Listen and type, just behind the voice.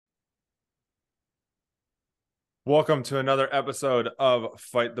Welcome to another episode of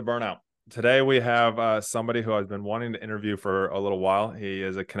Fight the Burnout. Today we have somebody who I've been wanting to interview for a little while. He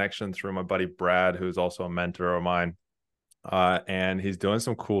is a connection through my buddy Brad, who's also a mentor of mine. And he's doing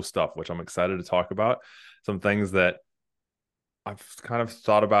some cool stuff, which I'm excited to talk about. Some things that I've kind of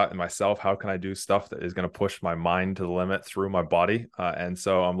thought about in myself. How can I do stuff that is going to push my mind to the limit through my body? And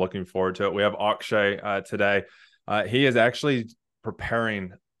so I'm looking forward to it. We have Akshay today. He is actually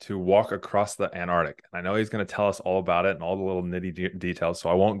preparing to walk across the Antarctic. And I know he's going to tell us all about it and all the little nitty details, so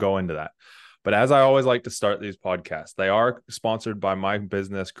I won't go into that. But as I always like to start these podcasts, they are sponsored by my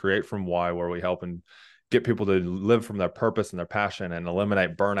business, Create From Why, where we help and get people to live from their purpose and their passion and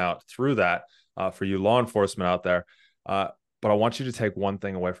eliminate burnout through that for you law enforcement out there. But I want you to take one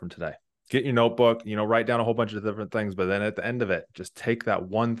thing away from today. Get your notebook, write down a whole bunch of different things, but then at the end of it, just take that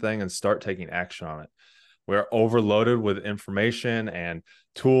one thing and start taking action on it. We're overloaded with information and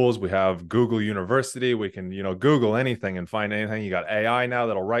tools. We have Google University. We can, Google anything and find anything. You got AI now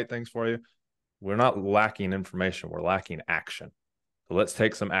that'll write things for you. We're not lacking information. We're lacking action. So let's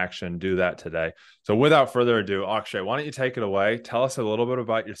take some action, do that today. So without further ado, Akshay, why don't you take it away? Tell us a little bit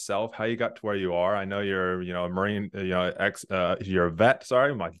about yourself, how you got to where you are. I know you're, a Marine, you're a vet.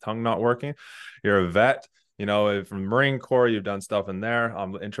 Sorry, my tongue not working. You're a vet. From Marine Corps, you've done stuff in there.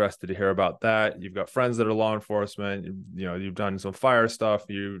 I'm interested to hear about that. You've got friends that are law enforcement. You've done some fire stuff.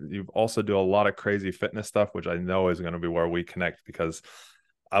 You also do a lot of crazy fitness stuff, which I know is going to be where we connect because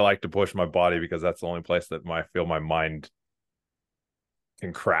I like to push my body because that's the only place that I feel my mind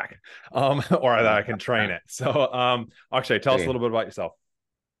can crack, or that I can train it. So, Akshay, tell us a little bit about yourself.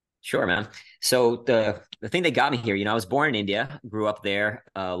 Sure, man. So the thing that got me here, I was born in India, grew up there,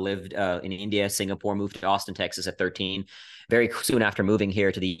 lived in India, Singapore, moved to Austin, Texas at 13. Very soon after moving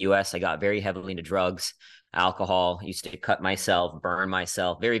here to the US, I got very heavily into drugs, alcohol, used to cut myself, burn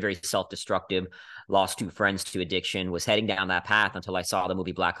myself, very, very self-destructive, lost 2 friends to addiction, was heading down that path until I saw the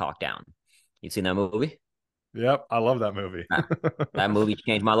movie Black Hawk Down. You've seen that movie? Yep, I love that movie. That movie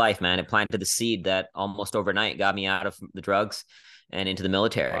changed my life, man. It planted the seed that almost overnight got me out of the drugs and into the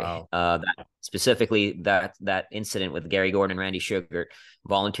military. Wow. That incident with Gary Gordon and Randy Sugar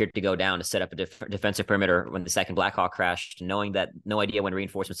volunteered to go down to set up a defensive perimeter when the second Black Hawk crashed, knowing that no idea when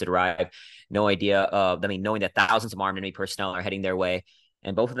reinforcements would arrive, knowing that thousands of armed enemy personnel are heading their way,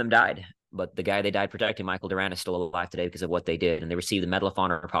 and both of them died. But the guy they died protecting, Michael Duran, is still alive today because of what they did. And they received the Medal of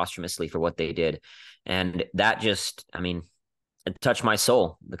Honor posthumously for what they did. And that just, it touched my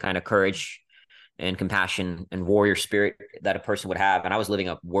soul, the kind of courage and compassion and warrior spirit that a person would have. And I was living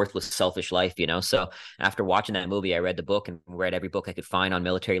a worthless, selfish life, So after watching that movie, I read the book and read every book I could find on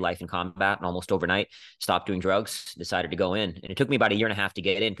military life and combat. And almost overnight, stopped doing drugs, decided to go in. And it took me about a year and a half to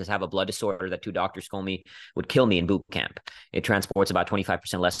get in because I have a blood disorder that 2 doctors told me would kill me in boot camp. It transports about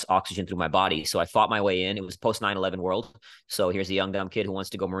 25% less oxygen through my body. So I fought my way in. It was post 9/11 world. So here's a young, dumb kid who wants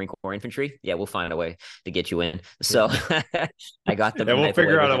to go Marine Corps infantry. Yeah, we'll find a way to get you in. So I got the. Yeah, we'll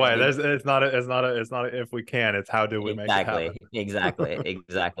figure out a way. It's not if we can, it's how do we make it happen.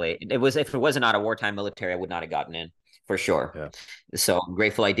 Exactly. If it wasn't out of wartime military, I would not have gotten in for sure. Yeah. So I'm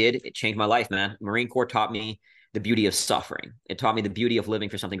grateful I did. It changed my life, man. Marine Corps taught me the beauty of suffering. It taught me the beauty of living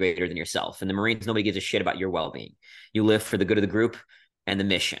for something greater than yourself. And the Marines, nobody gives a shit about your well-being. You live for the good of the group and the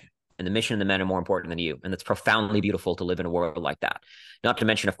mission. And the mission and the men are more important than you. And it's profoundly beautiful to live in a world like that. Not to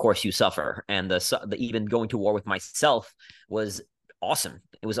mention, of course, you suffer. And the even going to war with myself was awesome.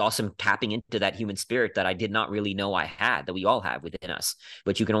 It was awesome tapping into that human spirit that I did not really know I had, that we all have within us.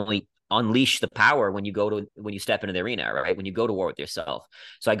 But you can only unleash the power when you step into the arena, right? When you go to war with yourself.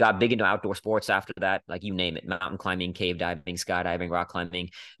 So I got big into outdoor sports after that, like you name it, mountain climbing, cave diving, skydiving, rock climbing.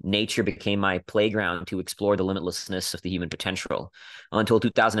 Nature became my playground to explore the limitlessness of the human potential. Until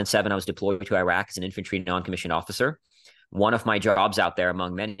 2007, I was deployed to Iraq as an infantry non-commissioned officer. One of my jobs out there,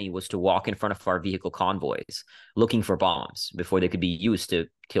 among many, was to walk in front of our vehicle convoys, looking for bombs before they could be used to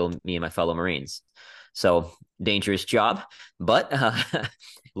kill me and my fellow Marines. So dangerous job, but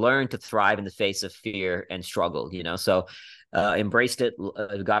learn to thrive in the face of fear and struggle, So embraced it,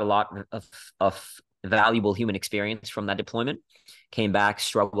 got a lot of valuable human experience from that deployment, came back,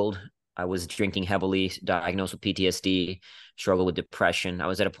 struggled. I was drinking heavily, diagnosed with PTSD, struggled with depression. I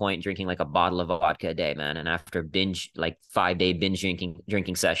was at a point drinking like a bottle of vodka a day, man. And after 5-day binge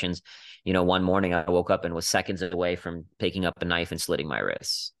drinking sessions, one morning I woke up and was seconds away from picking up a knife and slitting my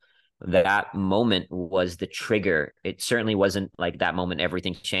wrists. That moment was the trigger. It certainly wasn't like that moment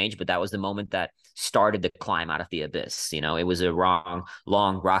everything changed, but that was the moment that started the climb out of the abyss. It was a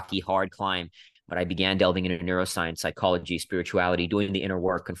long, rocky, hard climb. But I began delving into neuroscience, psychology, spirituality, doing the inner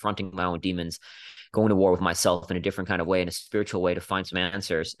work, confronting my own demons, going to war with myself in a different kind of way, in a spiritual way, to find some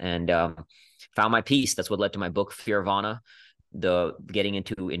answers, and found my peace. That's what led to my book, Fear of Vana, the getting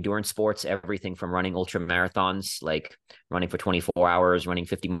into endurance sports, everything from running ultra marathons, like running for 24 hours, running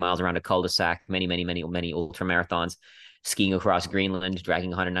 50 miles around a cul-de-sac, many ultra marathons, skiing across Greenland,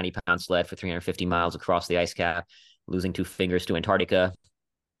 dragging a 190-pound sled for 350 miles across the ice cap, losing 2 fingers to Antarctica,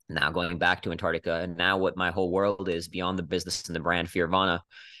 now going back to Antarctica. And now what my whole world is, beyond the business and the brand Fearvana,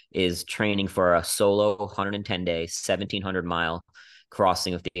 is training for a solo 110-day, 1,700-mile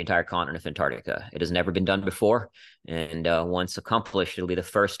crossing of the entire continent of Antarctica. It has never been done before. And once accomplished, it'll be the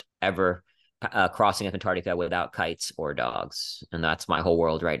first ever crossing of Antarctica without kites or dogs. And that's my whole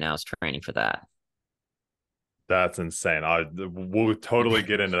world right now, is training for that. That's insane. We'll totally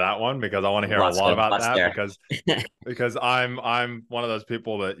get into that one because I want to hear a lot about that there. because I'm one of those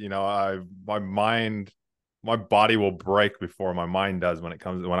people that, you know, my body will break before my mind does when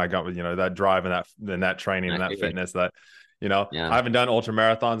I got, you know, that drive and that training and that fitness that, you know, I haven't done ultra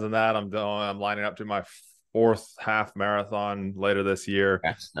marathons and that. I'm lining up to my 4th half marathon later this year.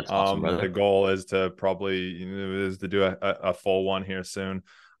 That's awesome, brother. The goal is to do a full one here soon.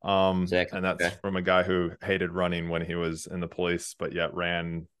 And that's from a guy who hated running when he was in the police, but yet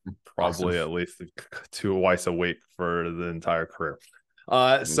ran probably at least twice a week for the entire career.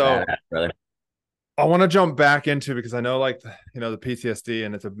 So I want to jump back into, because I know, like, you know, the PTSD,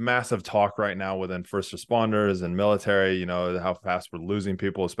 and it's a massive talk right now within first responders and military, you know, how fast we're losing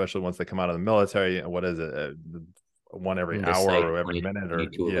people, especially once they come out of the military. What is it? One every hour or every minute, or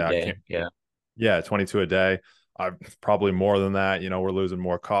 22 a day. Probably more than that. You know, we're losing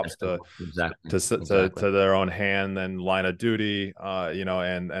more cops to their own hand than line of duty. You know,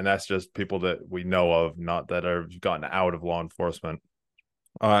 and that's just people that we know of, not that have gotten out of law enforcement.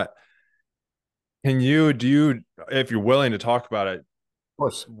 If you're willing to talk about it, of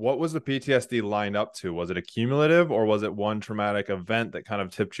course, what was the PTSD lined up to? Was it accumulative, or was it one traumatic event that kind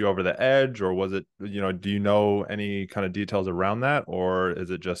of tipped you over the edge, or was it, you know, do you know any kind of details around that, or is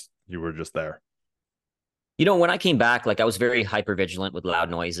it just you were just there? You know, when I came back, like, I was very hyper vigilant with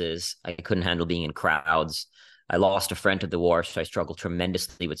loud noises. I couldn't handle being in crowds. I lost a friend to the war, so I struggled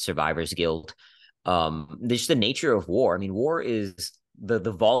tremendously with survivor's guilt. There's the nature of war. I mean, war is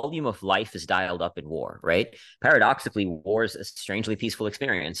the volume of life is dialed up in war, right? Paradoxically, war is a strangely peaceful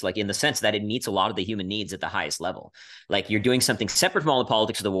experience, like in the sense that it meets a lot of the human needs at the highest level. Like, you're doing something separate from all the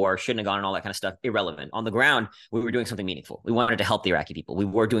politics of the war, shouldn't have gone and all that kind of stuff, irrelevant. On the ground, we were doing something meaningful. We wanted to help the Iraqi people. We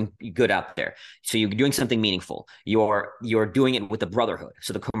were doing good out there. So you're doing something meaningful. You're doing it with a brotherhood.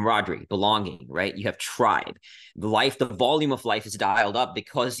 So the camaraderie, belonging, right? You have tribe. The volume of life is dialed up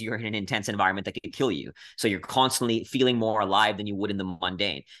because you're in an intense environment that could kill you. So you're constantly feeling more alive than you would in the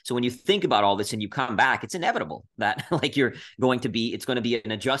mundane. So when you think about all this and you come back, it's inevitable that, like, it's going to be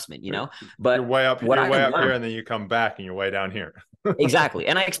an adjustment, you know. But you're way up here, and then you come back and you're way down here. Exactly.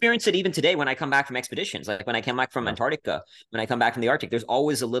 And I experience it even today when I come back from expeditions. Like, when I come back from Antarctica, when I come back from the Arctic, there's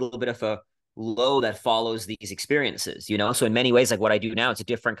always a little bit of a low that follows these experiences, you know. So in many ways, like what I do now, it's a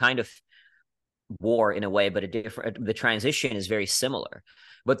different kind of war in a way, but the transition is very similar.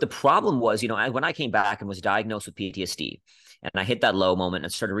 But the problem was, you know, when I came back and was diagnosed with PTSD, and I hit that low moment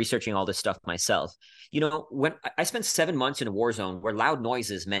and started researching all this stuff myself, you know, when I spent 7 months in a war zone where loud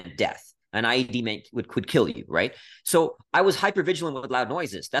noises meant death. An IED could kill you, right? So I was hypervigilant with loud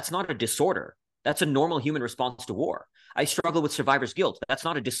noises. That's not a disorder. That's a normal human response to war. I struggle with survivor's guilt. That's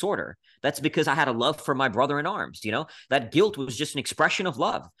not a disorder. That's because I had a love for my brother in arms, you know? That guilt was just an expression of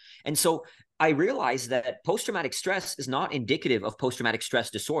love. And so I realized that post-traumatic stress is not indicative of post-traumatic stress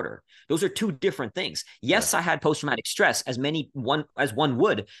disorder. Those are two different things. Yes, I had post-traumatic stress as one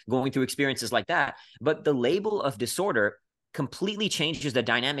would going through experiences like that, but the label of disorder completely changes the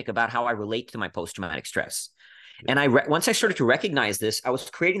dynamic about how I relate to my post-traumatic stress. And once I started to recognize this, I was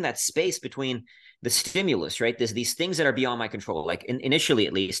creating that space between the stimulus, right? There's these things that are beyond my control, like initially,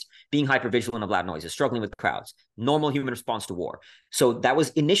 at least, being hypervigilant of loud noises, struggling with crowds, normal human response to war. So that was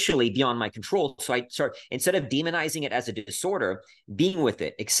initially beyond my control. So I started, instead of demonizing it as a disorder, being with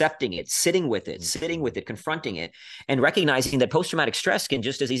it, accepting it, sitting with it, confronting it, and recognizing that post-traumatic stress can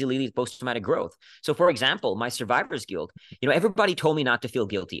just as easily lead to post-traumatic growth. So, for example, my survivor's guilt, you know, everybody told me not to feel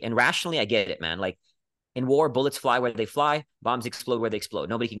guilty. And rationally, I get it, man. Like, in war, bullets fly where they fly, bombs explode where they explode.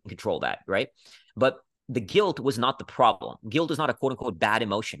 Nobody can control that, right? But the guilt was not the problem. Guilt is not a quote unquote bad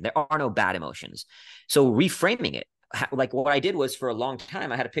emotion. There are no bad emotions. So reframing it, like what I did was, for a long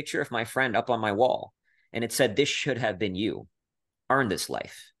time, I had a picture of my friend up on my wall, and it said, "This should have been you. Earn this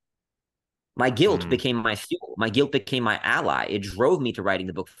life." My guilt became my fuel. My guilt became my ally. It drove me to writing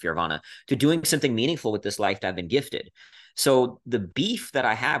the book Fearvana, to doing something meaningful with this life that I've been gifted. So the beef that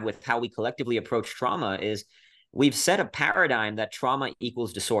I have with how we collectively approach trauma is we've set a paradigm that trauma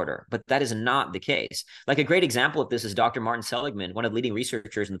equals disorder, but that is not the case. Like a great example of this is Dr. Martin Seligman, one of the leading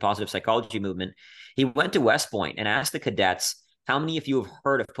researchers in the positive psychology movement. He went to West Point and asked the cadets, how many of you have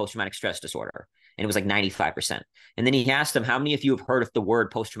heard of post-traumatic stress disorder? And it was like 95%. And then he asked them, how many of you have heard of the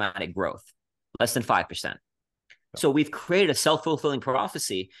word post-traumatic growth? Less than 5%. So we've created a self-fulfilling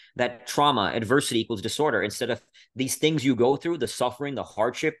prophecy that trauma, adversity equals disorder, instead of these things you go through, the suffering, the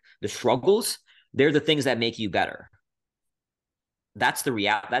hardship, the struggles, they're the things that make you better. That's the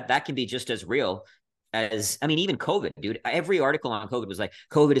reality. That can be just as real as, I mean, even COVID, dude. Every article on COVID was like,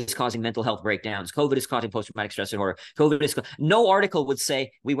 COVID is causing mental health breakdowns. COVID is causing post-traumatic stress disorder. COVID is no article would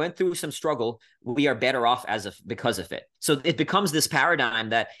say we went through some struggle. We are better off because of it. So it becomes this paradigm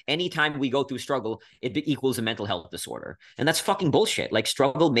that anytime we go through struggle, it equals a mental health disorder, and that's fucking bullshit. Like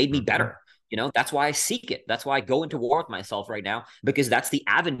struggle made me better. You know, that's why I seek it. That's why I go into war with myself right now, because that's the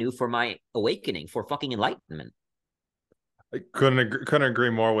avenue for my awakening, for fucking enlightenment. I couldn't agree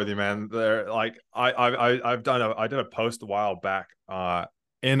more with you, man. There, like I did a post a while back,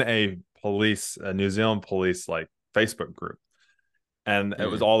 in a New Zealand police like Facebook group, and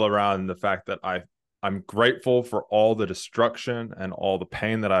it was all around the fact that I'm grateful for all the destruction and all the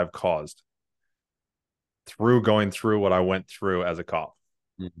pain that I've caused through going through what I went through as a cop.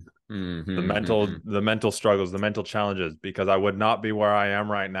 The mental struggles, the mental challenges, because I would not be where I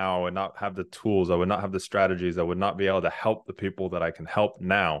am right now. I would not have the tools. I would not have the strategies. I would not be able to help the people that I can help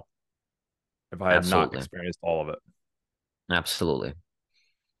now if I had not experienced all of it. Absolutely.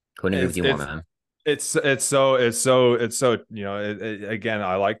 Couldn't agree with you more, man. It's so again,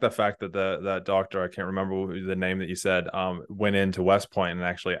 I like the fact that that doctor, I can't remember the name that you said, went into West Point and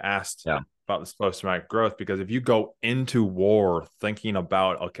actually asked about this post-traumatic growth, because if you go into war thinking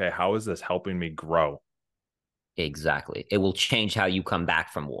about, okay, how is this helping me grow? Exactly. It will change how you come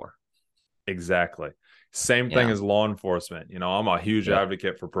back from war. Exactly. Same thing as law enforcement. You know, I'm a huge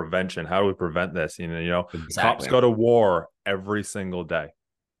advocate for prevention. How do we prevent this? Cops go to war every single day.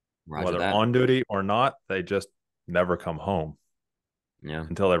 Whether on duty or not, they just never come home. Yeah.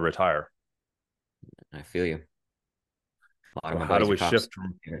 Until they retire. I feel you. How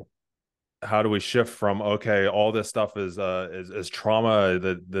do we shift from okay, all this stuff is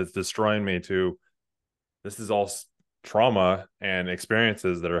trauma that's destroying me, to this is all trauma and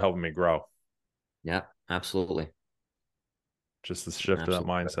experiences that are helping me grow? Yeah, absolutely. Just the shift of that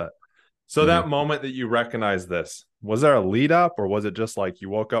mindset. So that moment that you recognize this, was there a lead up, or was it just like you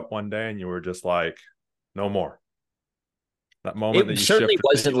woke up one day and you were just like, no more? That moment that you certainly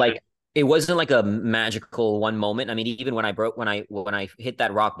wasn't like, it wasn't like a magical one moment. I mean, even when I hit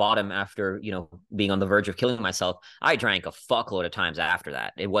that rock bottom after, being on the verge of killing myself, I drank a fuckload of times after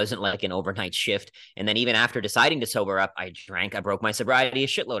that. It wasn't like an overnight shift. And then even after deciding to sober up, I broke my sobriety a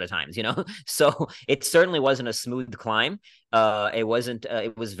shitload of times, So it certainly wasn't a smooth climb. It wasn't,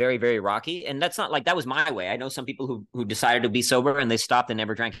 it was very, very rocky. And that's not like, that was my way. I know some people who decided to be sober and they stopped and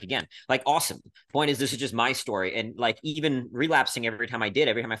never drank again. Like, awesome. Point is, this is just my story. And like, even relapsing every time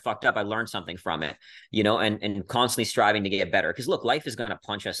I fucked up, I learned something from it, and constantly striving to get better. Cause look, life is going to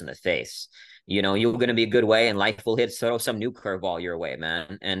punch us in the face. You're going to be a good way, and life will throw some new curveball your way,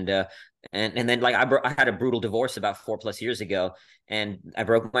 man. And then like I had a brutal divorce about 4+ years ago, and I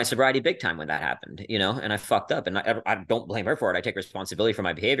broke my sobriety big time when that happened, and I fucked up, and I don't blame her for it. I take responsibility for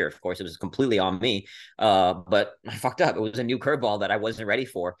my behavior. Of course, it was completely on me. But I fucked up. It was a new curveball that I wasn't ready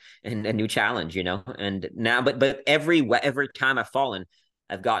for, and a new challenge, and now, but every time I've fallen,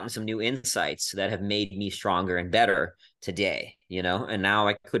 I've gotten some new insights that have made me stronger and better today, and now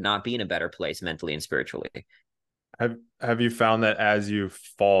I could not be in a better place mentally and spiritually. Have you found that as you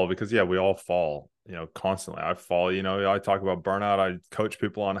fall, because we all fall, constantly. I fall, I talk about burnout. I coach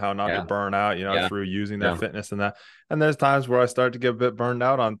people on how not to burn out, through using their fitness and that. And there's times where I start to get a bit burned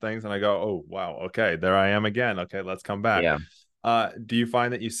out on things and I go, oh, wow. Okay. There I am again. Okay. Let's come back. Yeah. Do you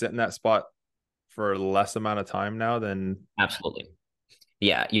find that you sit in that spot for less amount of time now than? Absolutely.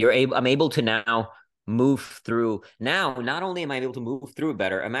 Yeah. I'm able to now move through. Now, not only am I able to move through it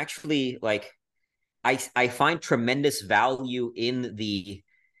better, I'm actually like, I find tremendous value in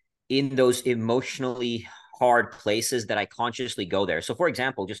those emotionally hard places that I consciously go there. So for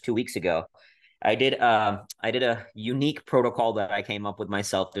example, just 2 weeks ago, I did a unique protocol that I came up with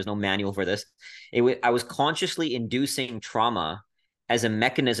myself. There's no manual for this. I was consciously inducing trauma as a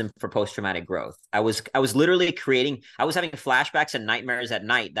mechanism for post-traumatic growth. I was literally creating, I was having flashbacks and nightmares at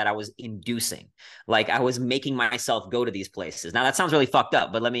night that I was inducing. Like I was making myself go to these places. Now that sounds really fucked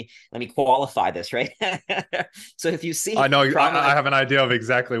up, but let me qualify this, right? So if you I see know trauma I have an idea of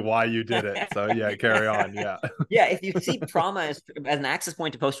exactly why you did it. So yeah, carry on. Yeah. yeah, if you see trauma as an access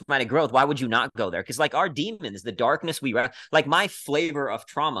point to post-traumatic growth, why would you not go there? Because like our demons, the darkness like my flavor of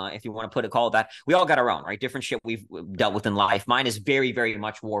trauma, if you want to call it that, we all got our own, right? Different shit we've dealt with in life. Mine is very, very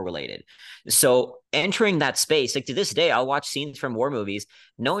much war related. So entering that space, like to this day, I'll watch scenes from war movies,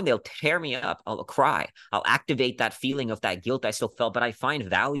 knowing they'll tear me up. I'll cry. I'll activate that feeling of that guilt I still felt, but I find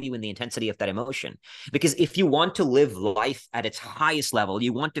value in the intensity of that emotion. Because if you want to live life at its highest level,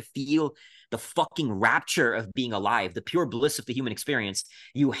 you want to feel the fucking rapture of being alive, the pure bliss of the human experience,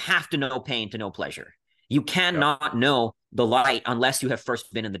 you have to know pain to know pleasure. You Yep. cannot know the light unless you have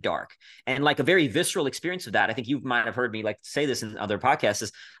first been in the dark. And like a very visceral experience of that, I think you might have heard me like say this in other podcasts,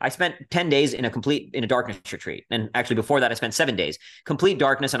 is I spent 10 days in a darkness retreat. And actually before that, I spent 7 days, complete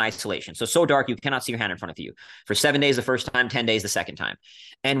darkness and isolation. So dark, you cannot see your hand in front of you for 7 days the first time, 10 days the second time.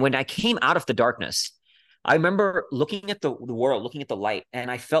 And when I came out of the darkness, I remember looking at the world, looking at the light,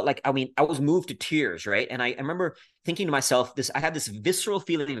 and I felt like, I mean, I was moved to tears, right? And I remember thinking to myself, I had this visceral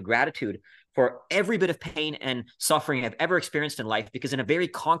feeling of gratitude for every bit of pain and suffering I've ever experienced in life, because in a very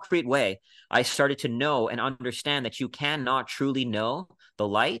concrete way, I started to know and understand that you cannot truly know the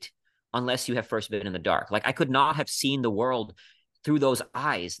light unless you have first been in the dark. Like I could not have seen the world through those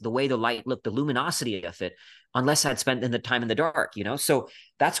eyes, the way the light looked, the luminosity of it, unless I'd spent the time in the dark, you know? So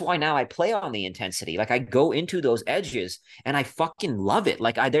that's why now I play on the intensity. Like I go into those edges and I fucking love it.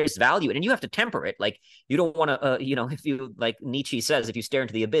 Like there's value and you have to temper it. Like you don't want to, if you, like Nietzsche says, if you stare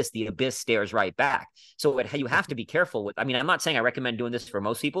into the abyss stares right back. So you have to be careful with, I mean, I'm not saying I recommend doing this for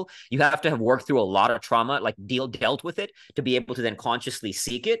most people. You have to have worked through a lot of trauma, like dealt with it to be able to then consciously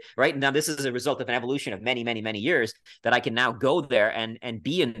seek it. Right now, this is a result of an evolution of many, many, many years that I can now go there and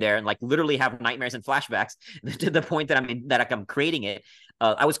be in there and like literally have nightmares and flashbacks to the point that I'm creating it.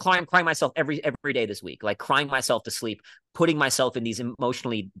 I was crying myself every day this week, like crying myself to sleep, putting myself in these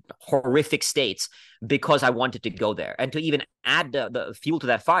emotionally horrific states because I wanted to go there. And to even add the fuel to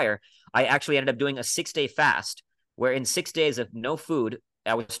that fire, I actually ended up doing a 6-day fast where in 6 days of no food,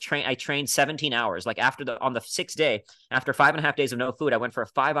 I trained 17 hours. Like on the 6th day, after 5.5 days of no food, I went for a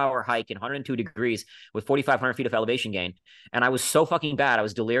 5-hour hike in 102 degrees with 4,500 feet of elevation gain. And I was so fucking bad. I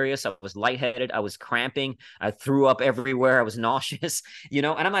was delirious. I was lightheaded. I was cramping. I threw up everywhere. I was nauseous, and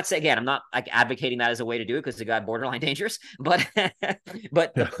I'm not saying, again, I'm not like advocating that as a way to do it because it got borderline dangerous. But,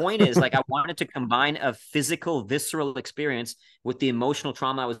 but the Yeah. point is, like, I wanted to combine a physical, visceral experience with the emotional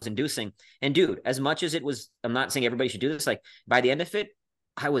trauma I was inducing. And dude, as much as it was, I'm not saying everybody should do this. Like by the end of it,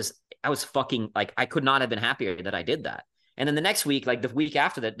 I was fucking like, I could not have been happier that I did that. And then the next week, like the week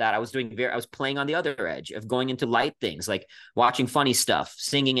after that I was playing on the other edge of going into light things, like watching funny stuff,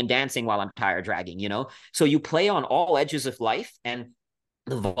 singing and dancing while I'm tire dragging. So you play on all edges of life and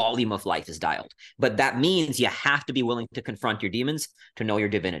the volume of life is dialed. But that means you have to be willing to confront your demons to know your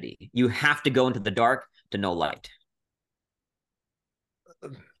divinity. You have to go into the dark to know light.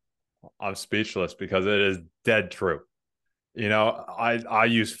 I'm speechless because it is dead true. I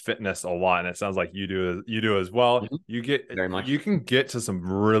use fitness a lot, and it sounds like you do as well. Mm-hmm. You get Very much. you can get to some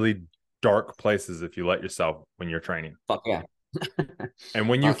really dark places if you let yourself when you're training. Fuck yeah. And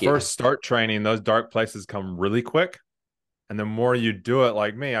when you Fuck yeah. first start training, those dark places come really quick. And the more you do it,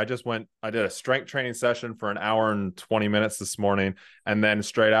 like me, I did a strength training session for an hour and 20 minutes this morning. And then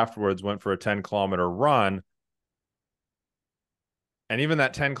straight afterwards went for a 10-kilometer run. And even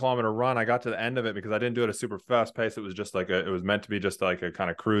that 10-kilometer run, I got to the end of it because I didn't do it at a super fast pace. It was just it was meant to be just like a kind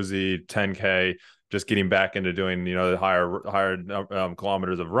of cruisy 10K, just getting back into doing, the higher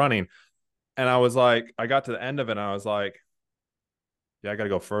kilometers of running. And I got to the end of it and I was like, yeah, I got to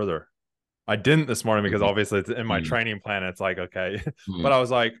go further. I didn't this morning because obviously it's in my training plan. It's like, okay. But I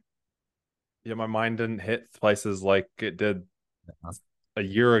was like, yeah, my mind didn't hit places like it did a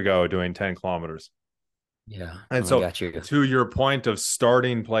year ago doing 10 kilometers. Yeah. And I so got you. to your point of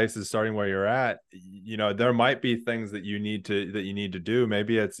starting where you're at, there might be things that you need to do.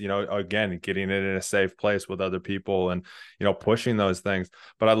 Maybe it's, again, getting it in a safe place with other people and, pushing those things.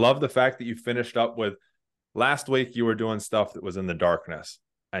 But I love the fact that you finished up with last week, you were doing stuff that was in the darkness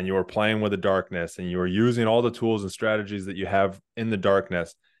and you were playing with the darkness and you were using all the tools and strategies that you have in the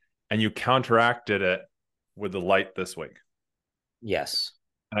darkness and you counteracted it with the light this week. Yes.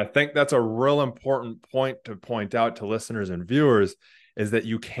 And I think that's a real important point to point out to listeners and viewers is that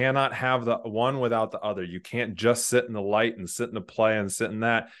you cannot have the one without the other. You can't just sit in the light and sit in the play and sit in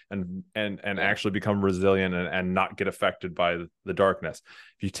that and actually become resilient and not get affected by the darkness.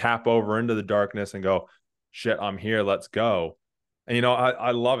 If you tap over into the darkness and go, shit, I'm here, let's go. And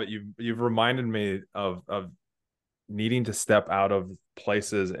I love it. You've reminded me of needing to step out of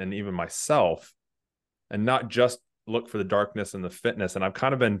places and even myself and not just look for the darkness and the fitness. And I've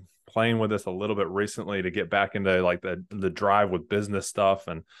kind of been playing with this a little bit recently to get back into like the drive with business stuff,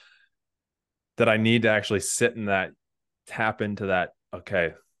 and that I need to actually sit in that, tap into that.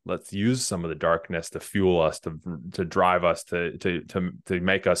 Okay, let's use some of the darkness to fuel us, to drive us, to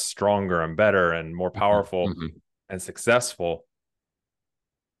make us stronger and better and more powerful Mm-hmm. and successful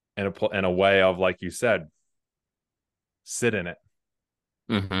in a way of, like you said, sit in it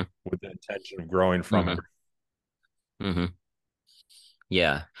Mm-hmm. with the intention of growing from Mm-hmm. it. Mm-hmm.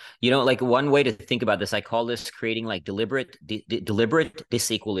 Yeah. Like one way to think about this, I call this creating like deliberate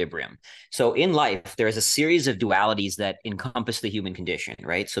disequilibrium. So in life, there is a series of dualities that encompass the human condition,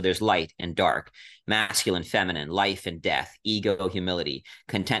 right? So there's light and dark, masculine, feminine, life and death, ego, humility,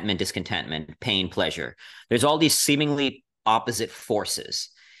 contentment, discontentment, pain, pleasure. There's all these seemingly opposite forces.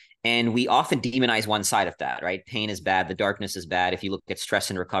 And we often demonize one side of that, right? Pain is bad. The darkness is bad. If you look at stress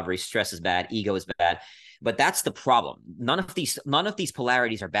and recovery, stress is bad. Ego is bad. But that's the problem. None of these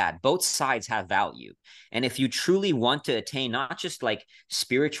polarities are bad. Both sides have value. And if you truly want to attain not just like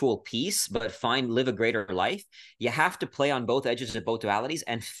spiritual peace, but live a greater life, you have to play on both edges of both dualities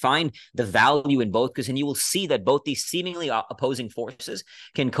and find the value in both, because then you will see that both these seemingly opposing forces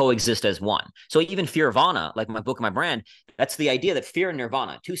can coexist as one. So even Fearvana, like my book and my brand, that's the idea that fear and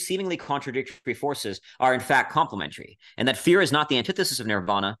nirvana, two seemingly contradictory forces, are in fact complementary, and that fear is not the antithesis of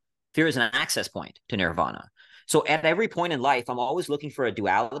nirvana. Fear is an access point to nirvana. So at every point in life, I'm always looking for a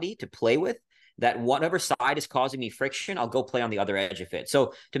duality to play with, that whatever side is causing me friction, I'll go play on the other edge of it.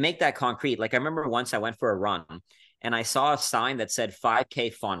 So to make that concrete, like I remember once I went for a run and I saw a sign that said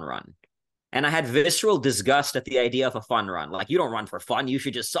 5K fun run. And I had visceral disgust at the idea of a fun run. Like, you don't run for fun. You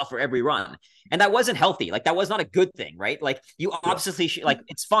should just suffer every run. And that wasn't healthy. Like, that was not a good thing, right? Like, you obviously should, like,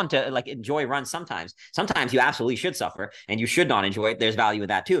 it's fun to like enjoy runs sometimes. Sometimes you absolutely should suffer and you should not enjoy it. There's value in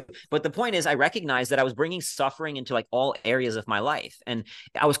that too. But the point is, I recognized that I was bringing suffering into like all areas of my life. And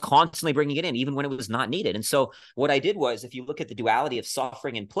I was constantly bringing it in, even when it was not needed. And so what I did was, if you look at the duality of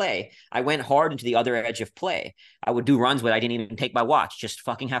suffering and play, I went hard into the other edge of play. I would do runs where I didn't even take my watch, just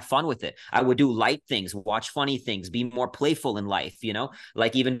fucking have fun with it. I would do light things, watch funny things, be more playful in life,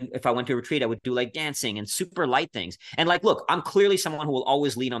 like even if I went to a retreat, I would do like dancing and super light things. And like, look, I'm clearly someone who will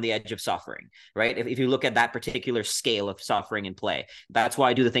always lean on the edge of suffering, right? If you look at that particular scale of suffering and play, that's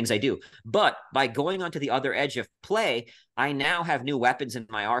why I do the things I do. But by going onto the other edge of play, I now have new weapons in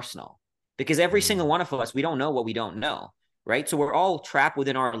my arsenal, because every single one of us, we don't know what we don't know. Right. So we're all trapped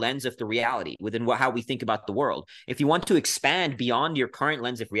within our lens of the reality, within how we think about the world. If you want to expand beyond your current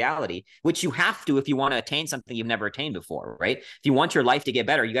lens of reality, which you have to if you want to attain something you've never attained before, right? If you want your life to get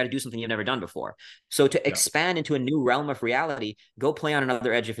better, you got to do something you've never done before. So to expand into a new realm of reality, go play on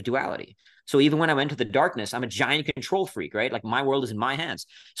another edge of a duality. So even when I went to the darkness, I'm a giant control freak, right? Like, my world is in my hands.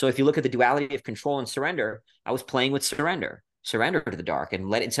 So if you look at the duality of control and surrender, I was playing with surrender to the dark,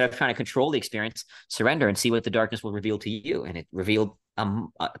 and instead of trying to control the experience, surrender and see what the darkness will reveal to you. And it revealed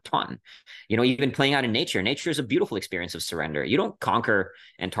a ton. Even playing out in nature is a beautiful experience of surrender. You don't conquer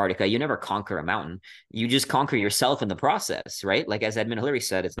Antarctica. You never conquer a mountain. You just conquer yourself in the process, right? Like, as Edmund Hillary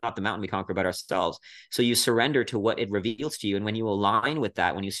said, it's not the mountain we conquer, but ourselves. So you surrender to what it reveals to you. And when you align with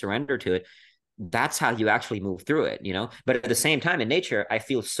that, when you surrender to it, that's how you actually move through it, But at the same time, in nature, I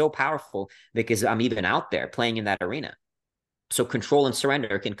feel so powerful because I'm even out there playing in that arena. So control and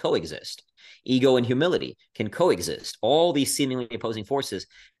surrender can coexist. Ego and humility can coexist. All these seemingly opposing forces,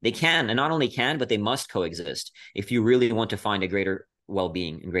 they can, and not only can, but they must coexist if you really want to find a greater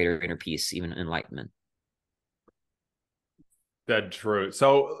well-being and greater inner peace, even enlightenment. That's true.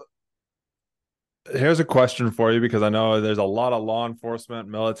 So here's a question for you, because I know there's a lot of law enforcement,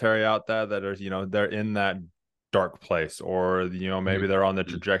 military out there that are, they're in that dark place, or, maybe they're on the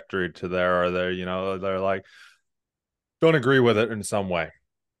trajectory to there, or they're like, don't agree with it in some way.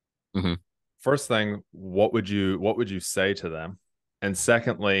 Mm-hmm. First thing, what would you say to them? And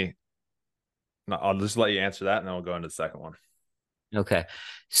secondly, I'll just let you answer that, and then we'll go into the second one. Okay.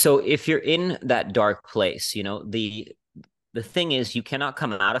 So if you're in that dark place, the thing is, you cannot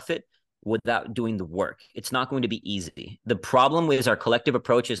come out of it without doing the work. It's not going to be easy. The problem is our collective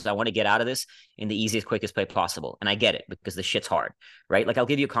approach is, I want to get out of this in the easiest, quickest way possible. And I get it, because the shit's hard, right? Like, I'll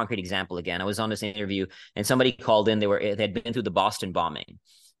give you a concrete example again. I was on this interview and somebody called in. They had been through the Boston bombing.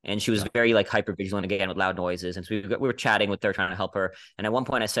 And she was Yeah. very like hyper vigilant again with loud noises. And so we were chatting with her, trying to help her. And at one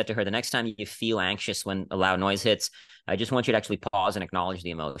point I said to her, the next time you feel anxious when a loud noise hits, I just want you to actually pause and acknowledge the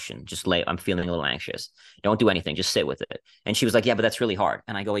emotion. Just lay, I'm feeling a little anxious. Don't do anything. Just sit with it. And she was like, yeah, but that's really hard.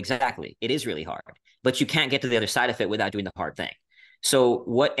 And I go, exactly. It is really hard, but you can't get to the other side of it without doing the hard thing. So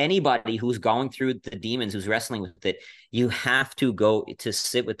what anybody who's going through the demons, who's wrestling with it, you have to go to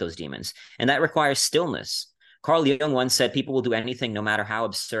sit with those demons. And that requires stillness. Carl Jung once said people will do anything, no matter how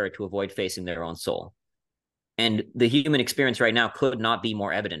absurd, to avoid facing their own soul. And the human experience right now could not be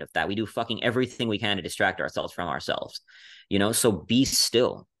more evident of that. We do fucking everything we can to distract ourselves from ourselves, so be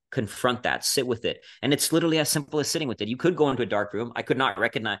still, confront that, sit with it. And it's literally as simple as sitting with it. You could go into a dark room. I could not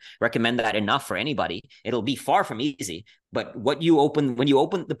recommend that enough for anybody. It'll be far from easy. But when you open,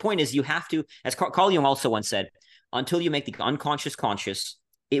 the point is you have to, as Carl Jung also once said, until you make the unconscious conscious,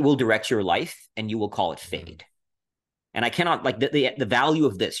 it will direct your life and you will call it fate. And I cannot like the value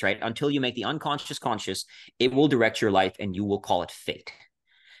of this, right? Until you make the unconscious conscious, it will direct your life and you will call it fate.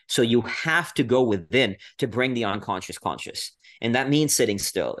 So you have to go within to bring the unconscious conscious. And that means sitting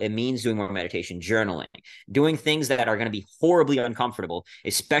still. It means doing more meditation, journaling, doing things that are going to be horribly uncomfortable,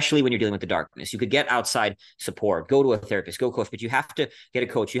 especially when you're dealing with the darkness. You could get outside support, go to a therapist, go coach, but you have to get a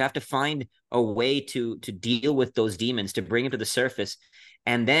coach. You have to find a way to deal with those demons, to bring them to the surface.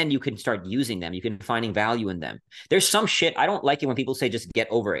 And then you can start using them. You can finding value in them. There's some shit. I don't like it when people say just get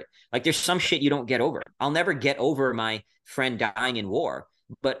over it. Like there's some shit you don't get over. I'll never get over my friend dying in war,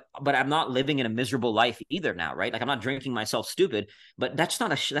 but I'm not living in a miserable life either now, right? Like I'm not drinking myself stupid, but that's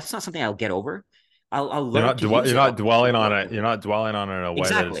not something I'll get over. I'll learn to use You're it. not dwelling on Work it. with You're it. not dwelling on it in a way that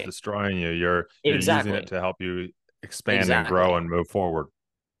it's Exactly. destroying you. You're using it Exactly. to help you expand and grow Exactly. and move forward.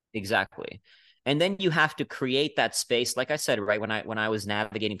 Exactly. And then you have to create that space. Like I said, right, when I was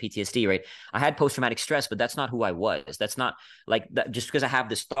navigating PTSD, right, I had post-traumatic stress, but that's not who I was. That's not like that. Just because I have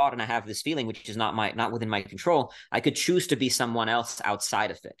this thought and I have this feeling, which is not within my control, I could choose to be someone else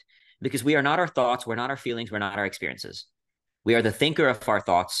outside of it. Because we are not our thoughts, we're not our feelings, we're not our experiences. We are the thinker of our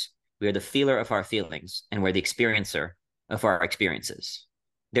thoughts, we are the feeler of our feelings, and we're the experiencer of our experiences.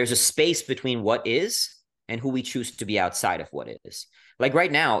 There's a space between what is and who we choose to be outside of what is. Like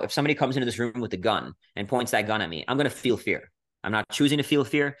right now, if somebody comes into this room with a gun and points that gun at me, I'm going to feel fear. I'm not choosing to feel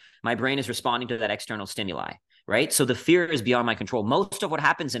fear. My brain is responding to that external stimuli, right? So the fear is beyond my control. Most of what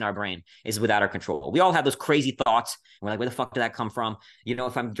happens in our brain is without our control. We all have those crazy thoughts. We're like, where the fuck did that come from?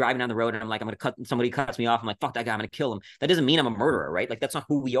 If I'm driving down the road and I'm like, somebody cuts me off. I'm like, fuck that guy. I'm going to kill him. That doesn't mean I'm a murderer, right? Like that's not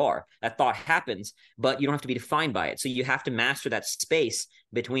who we are. That thought happens, but you don't have to be defined by it. So you have to master that space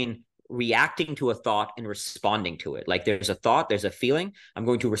between reacting to a thought and responding to it. Like there's a thought, there's a feeling. I'm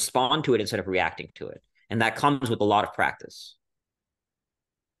going to respond to it instead of reacting to it. And that comes with a lot of practice.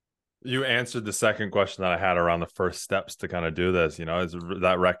 You answered the second question that I had around the first steps to kind of do this, is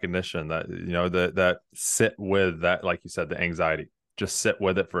that recognition that, that sit with that, like you said, the anxiety, just sit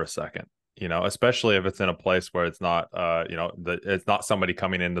with it for a second, especially if it's in a place where it's not, it's not somebody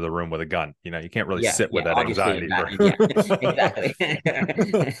coming into the room with a gun, you can't really Yeah, sit with yeah, that obviously in anxiety that, for, yeah,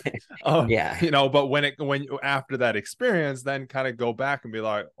 exactly. Yeah, but when after that experience, then kind of go back and be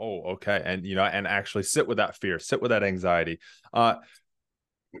like, oh, okay. And, and actually sit with that fear, sit with that anxiety.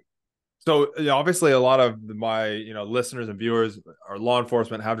 So obviously, a lot of my listeners and viewers are law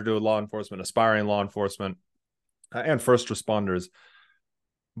enforcement, have to do with law enforcement, aspiring law enforcement, and first responders.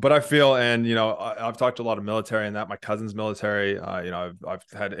 But I feel, and I've talked to a lot of military and that. My cousin's military. I've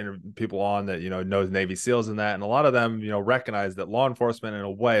had people on that knows Navy SEALs and that, and a lot of them recognize that law enforcement in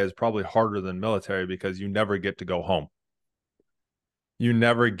a way is probably harder than military because you never get to go home. You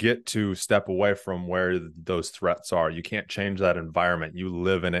never get to step away from where those threats are. You can't change that environment. You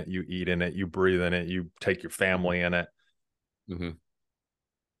live in it, you eat in it, you breathe in it, you take your family in it. mm-hmm.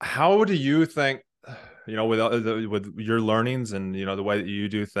 How do you think, with your learnings and the way that you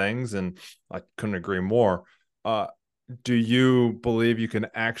do things, and I couldn't agree more. Do you believe you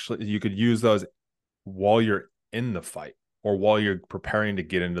could use those while you're in the fight, or while you're preparing to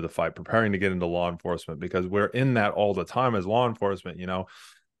get into the fight, preparing to get into law enforcement? Because we're in that all the time as law enforcement.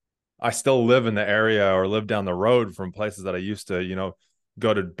 I still live in the area or live down the road from places that I used to,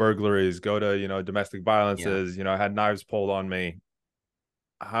 go to burglaries, go to, domestic Yeah. violences, I had knives pulled on me.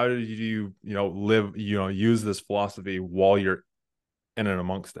 How do you, live, use this philosophy while you're in and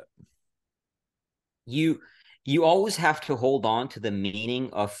amongst it? You you always have to hold on to the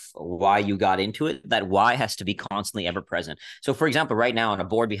meaning of why you got into it. That why has to be constantly ever present. So for example, right now on a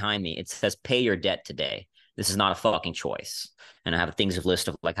board behind me, it says pay your debt today. This is not a fucking choice. And I have things of list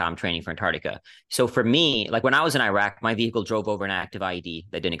of like how I'm training for Antarctica. So for me, like when I was in Iraq, my vehicle drove over an active IED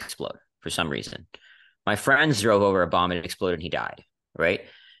that didn't explode for some reason. My friends drove over a bomb and it exploded and he died. Right.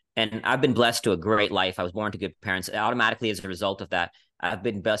 And I've been blessed to a great life. I was born to good parents. Automatically, as a result of that, I've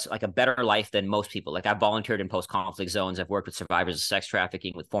been best, like a better life than most people. Like I've volunteered in post-conflict zones. I've worked with survivors of sex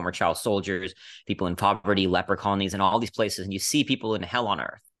trafficking, with former child soldiers, people in poverty, leper colonies, and all these places. And you see people in hell on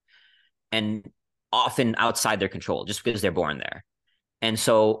earth, and often outside their control, just because they're born there. And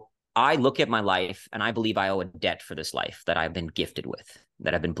so I look at my life, and I believe I owe a debt for this life that I've been gifted with,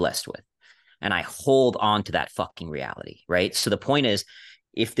 that I've been blessed with, and I hold on to that fucking reality, right? So the point is,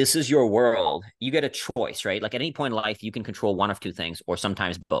 if this is your world, you get a choice, right? Like at any point in life, you can control one of two things, or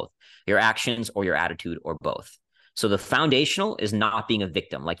sometimes both: your actions or your attitude, or both. So the foundational is not being a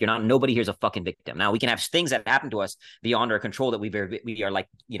victim. Like you're not, nobody here is a fucking victim. Now we can have things that happen to us beyond our control that we are like,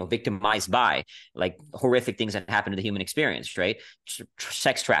 victimized by, like horrific things that happen to the human experience, right?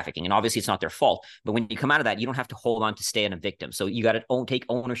 Sex trafficking. And obviously it's not their fault. But when you come out of that, you don't have to hold on to stay in a victim. So you got to take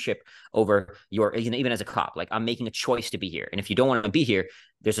ownership over your, even as a cop, like I'm making a choice to be here. And if you don't want to be here,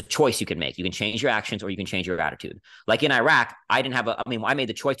 there's a choice you can make. You can change your actions or you can change your attitude. Like in Iraq, I made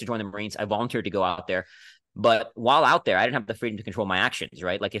the choice to join the Marines. I volunteered to go out there. But while out there, I didn't have the freedom to control my actions,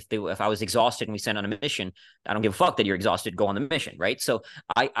 right? Like if I was exhausted and we sent on a mission, I don't give a fuck that you're exhausted. Go on the mission, right? So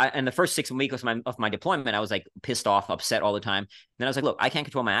I in the first 6 weeks of my deployment, I was like pissed off, upset all the time. And then I was like, look, I can't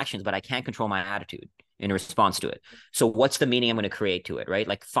control my actions, but I can control my attitude in response to it. So what's the meaning I'm going to create to it, right?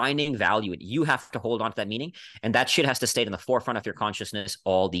 Like finding value in it. You have to hold on to that meaning, and that shit has to stay in the forefront of your consciousness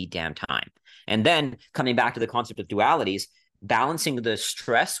all the damn time. And then coming back to the concept of dualities, balancing the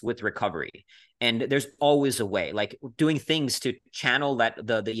stress with recovery. And there's always a way, like doing things to channel that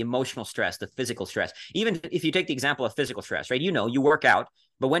the emotional stress, the physical stress. Even if you take the example of physical stress, right? You work out,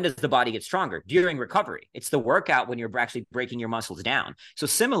 but when does the body get stronger? During recovery. It's the workout when you're actually breaking your muscles down. So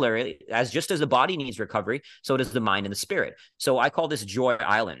similarly, just as the body needs recovery, so does the mind and the spirit. So I call this joy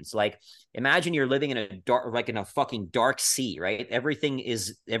islands. Like imagine you're living in a fucking dark sea, right? Everything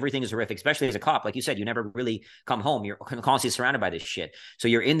is horrific, especially as a cop. Like you said, you never really come home. You're constantly surrounded by this shit. So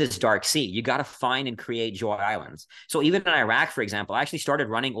you're in this dark sea. You got to find and create joy islands. So even in Iraq, for example, I actually started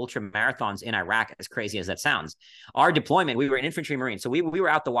running ultra marathons in Iraq, as crazy as that sounds. Our deployment, we were an infantry marine. So we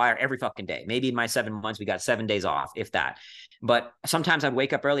were out the wire every fucking day. Maybe in my 7 months, we got 7 days off, if that. But sometimes I'd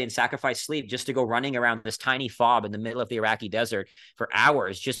wake up early and sacrifice sleep just to go running around this tiny fob in the middle of the Iraqi desert for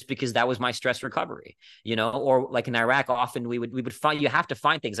hours, just because that was my stress recovery, or like in Iraq, often we would find, you have to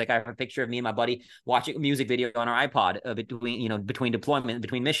find things. Like I have a picture of me and my buddy watching a music video on our iPod between deployment,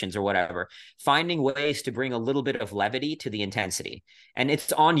 between missions or whatever, finding ways to bring a little bit of levity to the intensity. And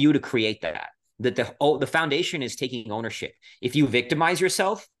it's on you to create that. The foundation is taking ownership. If you victimize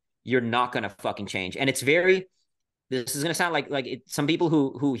yourself, you're not going to fucking change. And this is going to sound like some people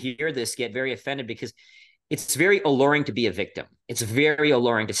who hear this get very offended, because it's very alluring to be a victim. It's very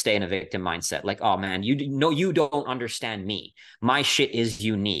alluring to stay in a victim mindset. Like, oh man, you don't understand me. My shit is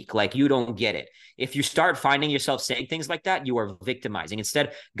unique. Like you don't get it. If you start finding yourself saying things like that, you are victimizing.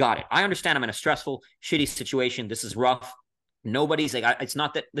 Instead, got it. I understand I'm in a stressful, shitty situation. This is rough. Nobody's like, it's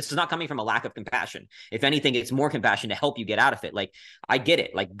not that this is not coming from a lack of compassion. If anything, it's more compassion to help you get out of it. Like I get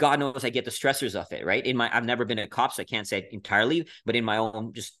it. Like God knows I get the stressors of it, right? I've never been a cop, so I can't say it entirely, but in my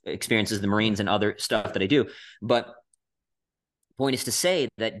own just experiences, the Marines and other stuff that I do. But point is to say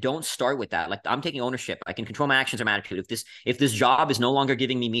that don't start with that. Like I'm taking ownership. I can control my actions or my attitude. If this job is no longer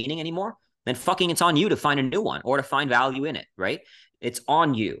giving me meaning anymore, then fucking it's on you to find a new one or to find value in it, right? It's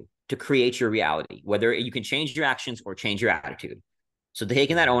on you to create your reality, whether you can change your actions or change your attitude. So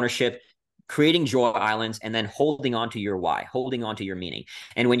taking that ownership, creating joy islands, and then holding on to your why, holding on to your meaning.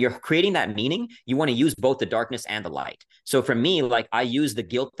 And when you're creating that meaning, you want to use both the darkness and the light. So for me, like I use the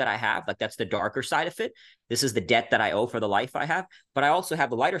guilt that I have, like that's the darker side of it. This is the debt that I owe for the life I have. But I also have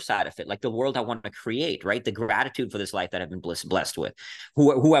the lighter side of it, like the world I want to create, right? The gratitude for this life that I've been blessed with,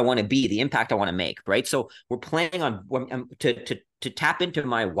 who I want to be, the impact I want to make, right? So we're planning on to tap into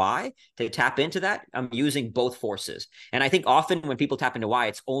my why, to tap into that, I'm using both forces. And I think often when people tap into why,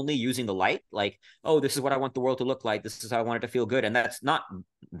 it's only using the light, like, oh, this is what I want the world to look like. This is how I want it to feel good. And that's not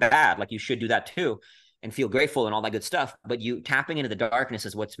bad. Like you should do that too and feel grateful and all that good stuff. But you tapping into the darkness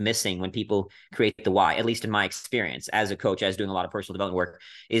is what's missing when people create the why, at least in my experience as a coach, as doing a lot of personal development work,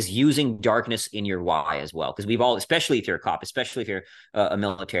 is using darkness in your why as well. Because we've all, especially if you're a cop, especially if you're a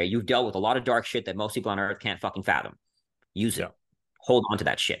military, you've dealt with a lot of dark shit that most people on earth can't fucking fathom. Use it. Hold on to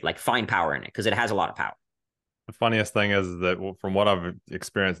that shit. Like find power in it, because it has a lot of power. The funniest thing is that from what I've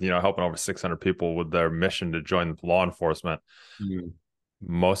experienced, helping over 600 people with their mission to join law enforcement,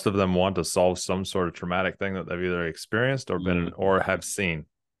 most of them want to solve some sort of traumatic thing that they've either experienced or been in, or have seen.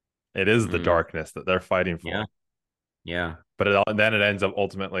 It is the darkness that they're fighting for. Yeah. But then it ends up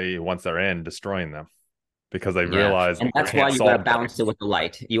ultimately, once they're in, destroying them. because they Yeah. realize And I that's why can't you got to solve balance things. it with the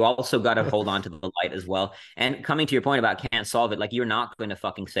light. You also got to hold on to the light as well. And coming to your point about can't solve it, like you're not going to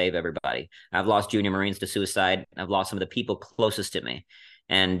fucking save everybody. I've lost junior Marines to suicide. I've lost some of the people closest to me.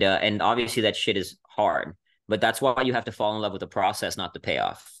 And obviously that shit is hard. But that's why you have to fall in love with the process, not the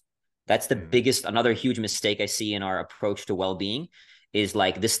payoff. That's the Mm, biggest, another huge mistake I see in our approach to well-being is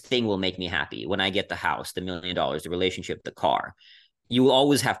like this thing will make me happy when I get the house, the $1 million, the relationship, the car. You will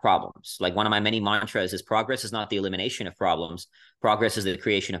always have problems. Like one of my many mantras is progress is not the elimination of problems. Progress is the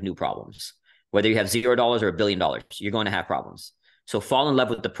creation of new problems. Whether you have $0 or $1 billion, you're going to have problems. So fall in love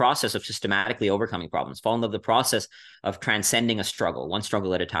with the process of systematically overcoming problems. Fall in love with the process of transcending a struggle, one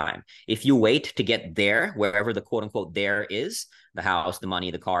struggle at a time. If you wait to get there, wherever the quote unquote there is, the house, the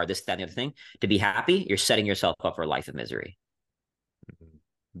money, the car, this, that, and the other thing, to be happy, you're setting yourself up for a life of misery.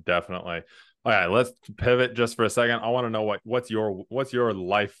 definitely. All right, let's pivot just for a second. I want to know what's your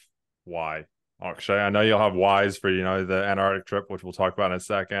life why, Akshay. I know you'll have whys for the Antarctic trip, which we'll talk about in a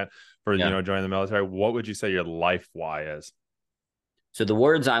second. For Yeah. joining the military, what would you say your life why is? So the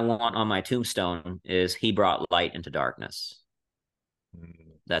words I want on my tombstone is he brought light into darkness.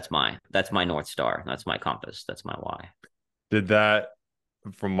 That's my North Star. That's my compass. That's my why. Did that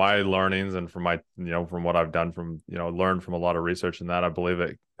from my learnings and from my from what I've done from learned from a lot of research and that I believe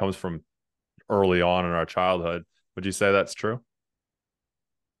it comes from early on in our childhood. Would you say that's true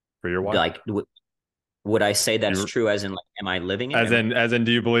for your why? Like, would I say that's You true? As in, like, am I living it? as in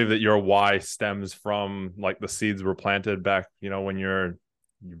do you believe that your why stems from like the seeds were planted back when you're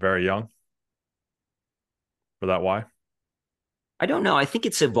very young for that why? I don't know. I think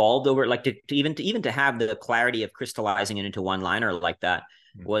it's evolved over like to have the clarity of crystallizing it into one liner like that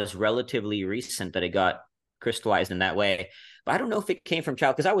was relatively recent that it got crystallized in that way. But I don't know if it came from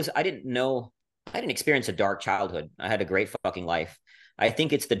child because I didn't experience a dark childhood. I had a great fucking life. I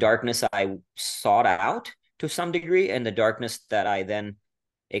think it's the darkness I sought out to some degree and the darkness that I then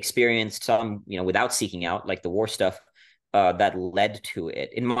experienced some, without seeking out, like the war stuff, that led to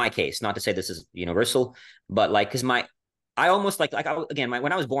it. In my case, not to say this is universal, but like, because I almost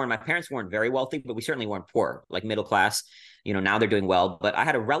when I was born, my parents weren't very wealthy, but we certainly weren't poor, like middle class. Now they're doing well, but I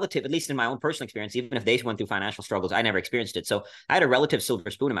had a relative, at least in my own personal experience, even if they went through financial struggles, I never experienced it. So I had a relative silver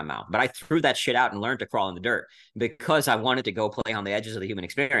spoon in my mouth, but I threw that shit out and learned to crawl in the dirt because I wanted to go play on the edges of the human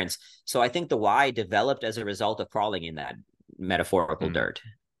experience. So I think the why developed as a result of crawling in that metaphorical Mm. dirt.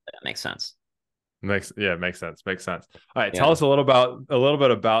 That makes sense. Makes sense. Makes sense. All right, tell Yeah. us a little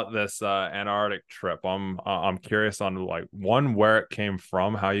bit about this Antarctic trip. I'm curious on like one where it came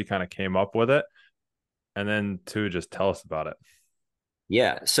from, how you kind of came up with it, and then two, just tell us about it.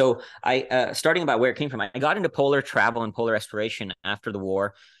 Yeah. So starting about where it came from, I got into polar travel and polar exploration after the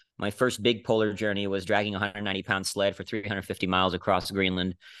war. My first big polar journey was dragging a 190-pound sled for 350 miles across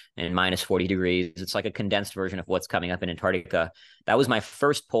Greenland in minus 40 degrees. It's like a condensed version of what's coming up in Antarctica. That was my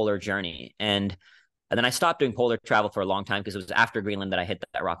first polar journey. And then I stopped doing polar travel for a long time because it was after Greenland that I hit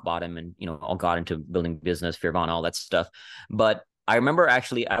that rock bottom and, all got into building business, Fear Vaughn, all that stuff. But I remember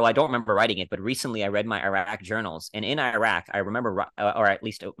actually, well, I don't remember writing it, but recently I read my Iraq journals. And in Iraq, I remember, or at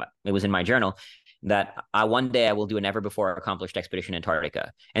least it was in my journal, that one day I will do a never before accomplished expedition in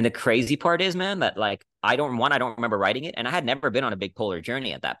Antarctica. And the crazy part is, man, that like I don't remember writing it, and I had never been on a big polar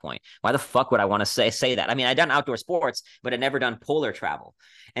journey at that point. Why the fuck would I want to say that? I mean, I'd done outdoor sports, but I'd never done polar travel.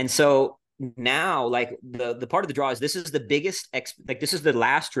 And so now, like the part of the draw is this is the biggest this is the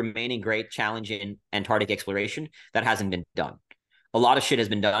last remaining great challenge in Antarctic exploration that hasn't been done. A lot of shit has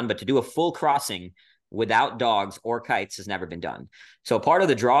been done, but to do a full crossing without dogs or kites has never been done. So part of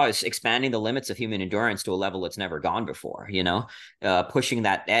the draw is expanding the limits of human endurance to a level it's never gone before, pushing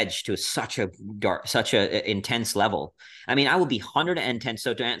that edge to such a intense level. I mean, I would be 110.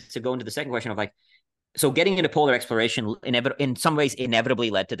 So to go into the second question of like, so getting into polar exploration in some ways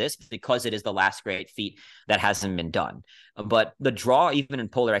inevitably led to this because it is the last great feat that hasn't been done. But the draw, even in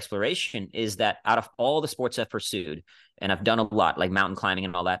polar exploration, is that out of all the sports I've pursued, and I've done a lot, like mountain climbing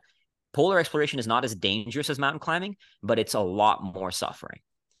and all that, polar exploration is not as dangerous as mountain climbing, but it's a lot more suffering.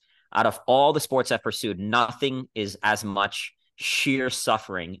 Out of all the sports I've pursued, nothing is as much sheer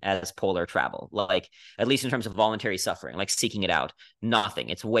suffering as polar travel, like at least in terms of voluntary suffering, like seeking it out. Nothing.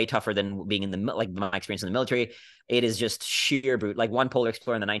 It's way tougher than being in the like my experience in the military. It is just sheer brute. Like one polar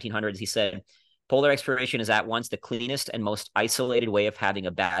explorer in the 1900s, he said, polar exploration is at once the cleanest and most isolated way of having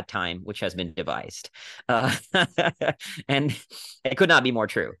a bad time which has been devised. Uh, and it could not be more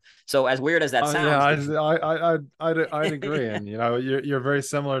true. So as weird as that Yeah, sounds, I'd agree, and you're very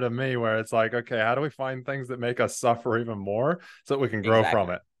similar to me, where it's like, okay, how do we find things that make us suffer even more so that we can grow from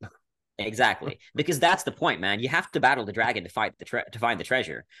exactly. it? Exactly, because that's the point, man. You have to battle the dragon to fight to find the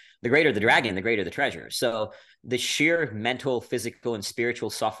treasure. The greater the dragon, the greater the treasure. So the sheer mental, physical, and spiritual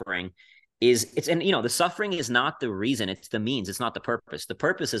suffering and the suffering is not the reason; it's the means. It's not the purpose. The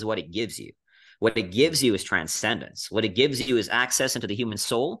purpose is what it gives you. What it gives you is transcendence. What it gives you is access into the human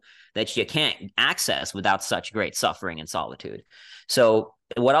soul that you can't access without such great suffering and solitude. So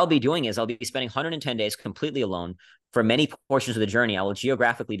what I'll be doing is I'll be spending 110 days completely alone. For many portions of the journey, I will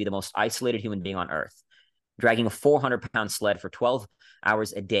geographically be the most isolated human being on Earth, dragging a 400-pound sled for 12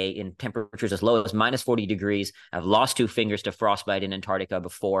 hours a day in temperatures as low as minus 40 degrees. I've lost 2 fingers to frostbite in Antarctica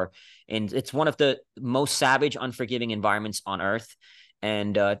before. And it's one of the most savage, unforgiving environments on Earth.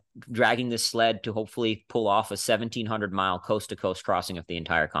 And dragging this sled to hopefully pull off a 1,700-mile coast-to-coast crossing of the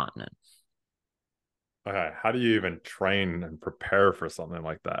entire continent. Okay, how do you even train and prepare for something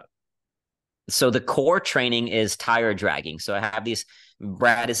like that? So the core training is tire dragging. So I have these.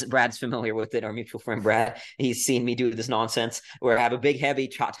 Brad's familiar with it. Our mutual friend Brad, he's seen me do this nonsense where I have a big heavy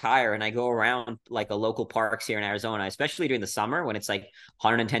tire and I go around like a local parks here in Arizona, especially during the summer when it's like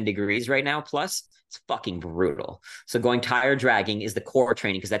 110 degrees right now plus. It's fucking brutal. So going tire dragging is the core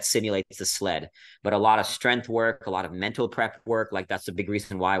training because that simulates the sled. But a lot of strength work, a lot of mental prep work. Like that's the big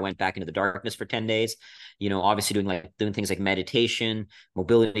reason why I went back into the darkness for 10 days. Obviously doing things like meditation,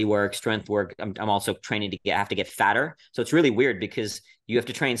 mobility work, strength work. I'm also training to have to get fatter. So it's really weird because you have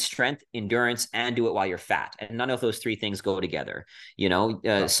to train strength, endurance, and do it while you're fat. And none of those three things go together,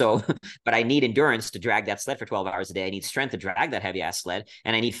 So, but I need endurance to drag that sled for 12 hours a day. I need strength to drag that heavy ass sled.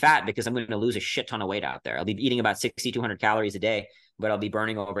 And I need fat because I'm going to lose a shit ton of weight out there. I'll be eating about 6,200 calories a day, but I'll be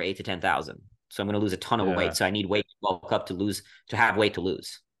burning over 8 to 10,000. So I'm going to lose a ton of weight. So I need weight to bulk up to have weight to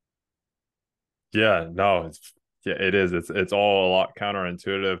lose. Yeah, no, it is. It's all a lot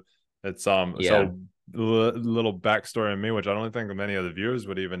counterintuitive. It's so little backstory on me, which I don't think many of the viewers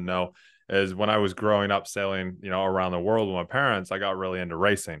would even know, is when I was growing up sailing, around the world with my parents, I got really into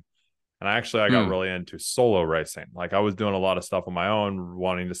racing. And I got really into solo racing. Like I was doing a lot of stuff on my own,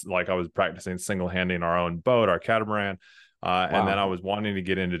 I was practicing single-handing our own boat, our catamaran. And then I was wanting to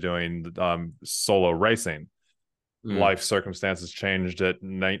get into doing solo racing. Life circumstances changed at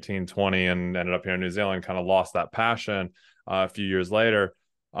 19, 20 and ended up here in New Zealand, kind of lost that passion a few years later.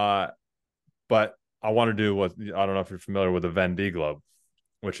 But I want to do what, I don't know if you're familiar with the Vendée Globe,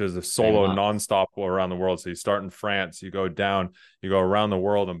 which is a solo nonstop around the world. So you start in France, you go down, you go around the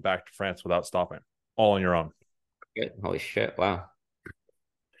world and back to France without stopping, all on your own. Good. Holy shit. Wow.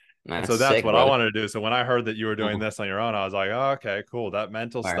 That's so that's sick, what brother. I wanted to do. So when I heard that you were doing this on your own, I was like, oh, okay, cool. That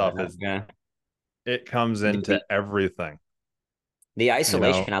mental stuff it comes into everything. The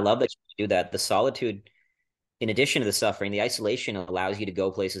isolation, I love that you do that. The solitude, in addition to the suffering, the isolation allows you to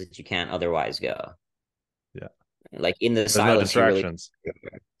go places that you can't otherwise go. Yeah. Like in the There's silence. No distractions.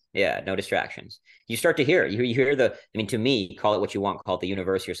 No distractions. You start to hear, you hear to me, call it what you want, call it the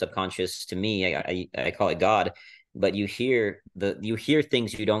universe, your subconscious. To me, I call it God, but you hear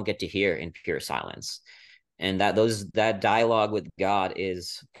things you don't get to hear in pure silence. And that dialogue with God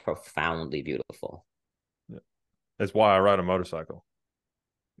is profoundly beautiful. Yeah. That's why I ride a motorcycle.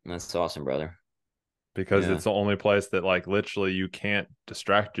 That's awesome, brother. Because it's the only place that like literally you can't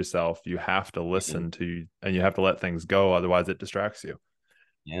distract yourself. You have to listen to, and you have to let things go. Otherwise it distracts you.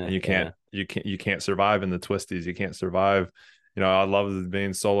 Yeah. And you can't survive in the twisties. You can't survive. I love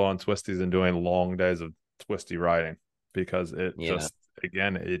being solo on twisties and doing long days of twisty riding because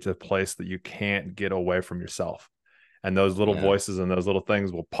it's a place that you can't get away from yourself. And those little voices and those little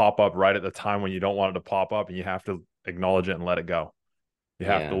things will pop up right at the time when you don't want it to pop up, and you have to acknowledge it and let it go. You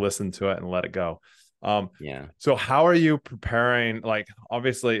have to listen to it and let it go. So how are you preparing? Like,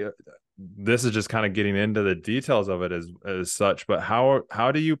 obviously this is just kind of getting into the details of it as such, but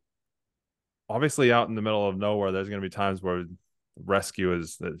how do you, obviously out in the middle of nowhere, there's going to be times where rescue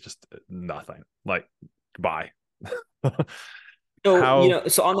is just nothing, like goodbye. So,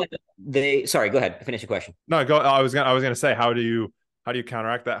 so on that, sorry, go ahead. Finish your question. No, go. I was gonna say, how do you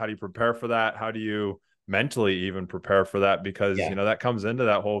counteract that? How do you prepare for that? How do you mentally even prepare for that? Because, that comes into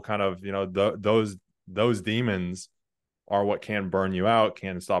that whole kind of, those demons are what can burn you out,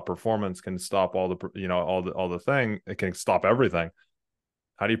 can stop performance, can stop all the thing. It can stop everything.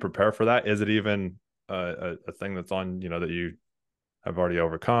 How do you prepare for that? Is it even a thing that's on, that you have already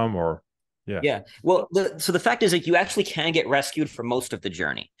overcome, or? Yeah. Well, so the fact is that you actually can get rescued for most of the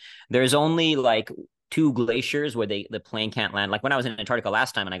journey. There's only like 2 glaciers where the plane can't land. Like when I was in Antarctica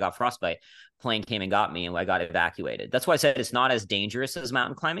last time and I got frostbite, plane came and got me and I got evacuated. That's why I said it's not as dangerous as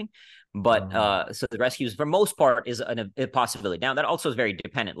mountain climbing. But so the rescues for most part is a possibility. Now that also is very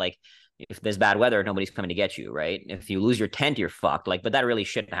dependent. Like, If there's bad weather, nobody's coming to get you, right? If you lose your tent, you're fucked. Like, but that really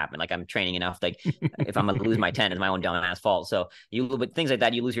shouldn't happen. Like, I'm training enough. Like, if I'm gonna lose my tent, it's my own dumb ass fault. So but things like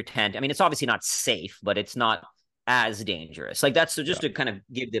that, you lose your tent. I mean, it's obviously not safe, but it's not as dangerous. Like that's so just Yeah. to kind of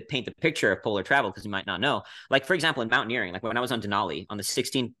paint the picture of polar travel because you might not know. Like for example, in mountaineering, like when I was on Denali on the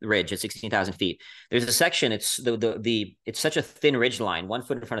 16th ridge at 16,000 feet, there's a section. It's it's such a thin ridge line, 1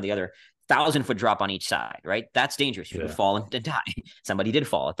 foot in front of the other. 1,000 foot drop on each side, right? That's dangerous. You could Yeah. fall and die. Somebody did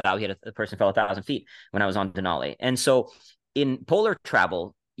fall. A person fell 1,000 feet when I was on Denali. And so in polar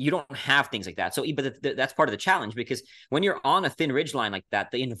travel, you don't have things like that. So, but that's part of the challenge because when you're on a thin ridge line like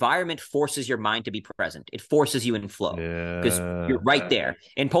that, the environment forces your mind to be present. It forces you in flow because Yeah. you're right there.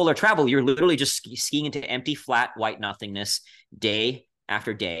 In polar travel, you're literally just skiing into empty, flat, white nothingness day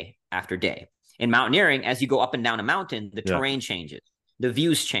after day after day. In mountaineering, as you go up and down a mountain, the Yeah. terrain changes. The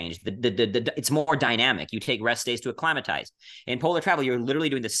views change. It's more dynamic. You take rest days to acclimatize. In polar travel, you're literally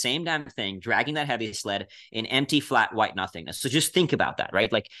doing the same damn thing, dragging that heavy sled in empty, flat, white nothingness. So just think about that,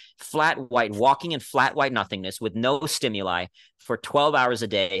 right? Like flat, white, walking in flat, white nothingness with no stimuli for 12 hours a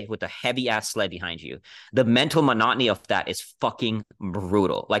day with a heavy ass sled behind you. The mental monotony of that is fucking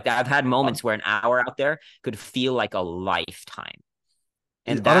brutal. Like I've had moments where an hour out there could feel like a lifetime.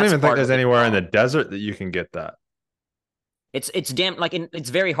 I And don't that's even think part there's of the anywhere in the problem. desert that you can get that. It's damn like it's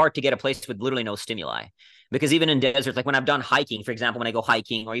very hard to get a place with literally no stimuli because even in deserts, like when I've done hiking, for example, when I go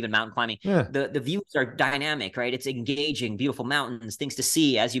hiking or even mountain climbing, Yeah. the views are dynamic, right? It's engaging, beautiful mountains, things to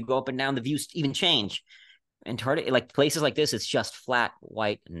see as you go up and down. The views even change. Antarctica, like places like this, it's just flat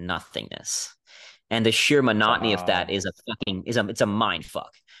white nothingness, and the sheer monotony of that Wow. is a fucking it's a mind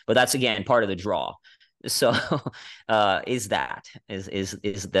fuck. But that's again part of the draw. So, is the and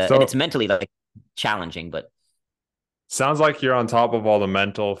it's So mentally like challenging, but sounds like you're on top of all the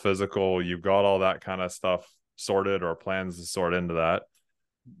mental, physical, you've got all that kind of stuff sorted or plans to sort into that.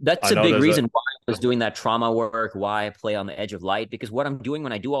 that's I a know big there's a reason why I was doing that trauma work, why I play on the edge of light, because what I'm doing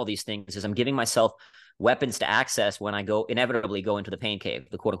when I do all these things is I'm giving myself weapons to access when I inevitably go into the pain cave,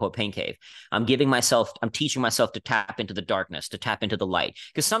 the quote unquote pain cave. I'm teaching myself to tap into the darkness, to tap into the light.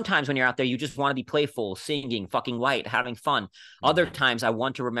 Because sometimes when you're out there, you just want to be playful, singing, fucking light, having fun. Other times I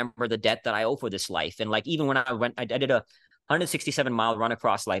want to remember the debt that I owe for this life. And like, even when I did a 167-mile run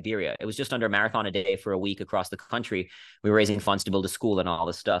across Liberia. It was just under a marathon a day for a week across the country. We were raising funds to build a school and all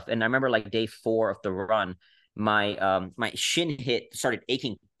this stuff. And I remember like day 4 of the run, my shin started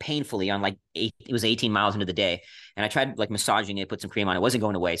aching painfully on like it was 18 miles into the day. And I tried like massaging it, put some cream on it. It wasn't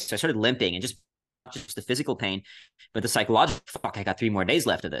going away. So I started limping and just the physical pain, but the psychological fuck, I got 3 more days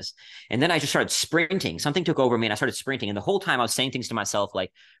left of this. And then I just started sprinting. Something took over me and I started sprinting. And the whole time I was saying things to myself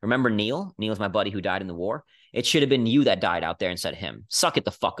like, remember Neil? Neil's my buddy who died in the war. It should have been you that died out there instead of him. Suck it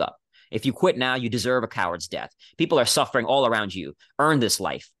the fuck up. If you quit now, you deserve a coward's death. People are suffering all around you. Earn this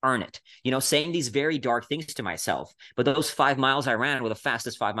life. Earn it. Saying these very dark things to myself. But those 5 miles I ran were the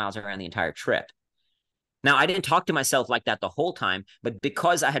fastest 5 miles I ran the entire trip. Now, I didn't talk to myself like that the whole time, but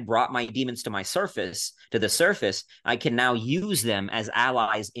because I had brought my demons to the surface, I can now use them as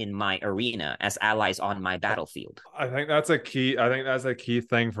allies in my arena, as allies on my battlefield. I think that's a key. I think that's a key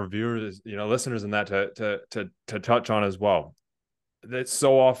thing for viewers, listeners in that to touch on as well. It's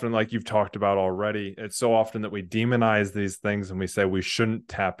so often, like you've talked about already, it's so often that we demonize these things and we say we shouldn't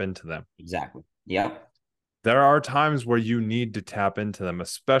tap into them. Exactly. Yep. There are times where you need to tap into them,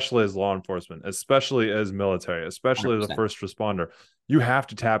 especially as law enforcement, especially as military, especially as a 100%. first responder. You have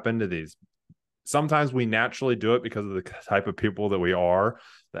to tap into these. Sometimes we naturally do it because of the type of people that we are,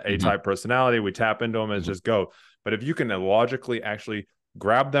 the A-type personality. We tap into them and just go. But if you can logically actually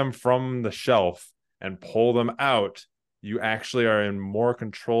grab them from the shelf and pull them out, you actually are in more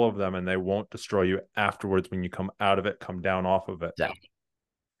control of them and they won't destroy you afterwards when you come out of it, come down off of it.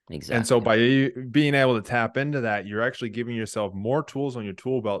 Exactly. And so by being able to tap into that, you're actually giving yourself more tools on your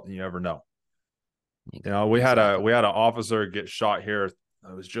tool belt than you ever know. We had an officer get shot here. It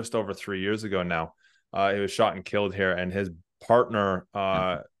was just over 3 years ago now. He was shot and killed here, and his partner,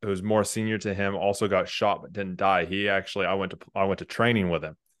 who was more senior to him, also got shot but didn't die. I went to training with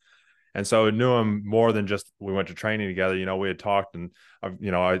him, and so I knew him more than just we went to training together. We had talked, and I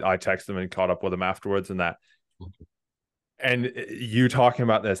texted him and caught up with him afterwards, and that. And you talking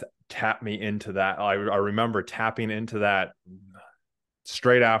about this tap me into that. I remember tapping into that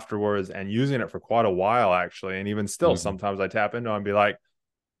straight afterwards and using it for quite a while, actually. And even still, sometimes I tap into it and be like,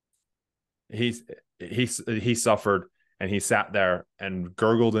 he suffered and he sat there and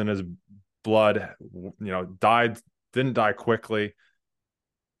gurgled in his blood, didn't die quickly.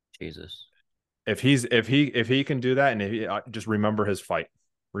 Jesus. If he can do that, and if he, just remember his fight.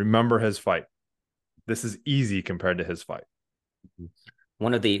 This is easy compared to his fight.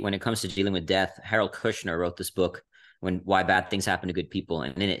 when it comes to dealing with death, Harold Kushner wrote this book, Why Bad Things Happen to Good People.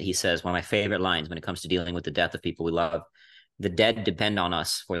 And in it, he says, one of my favorite lines when it comes to dealing with the death of people we love: the dead depend on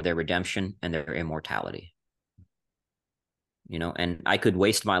us for their redemption and their immortality. And I could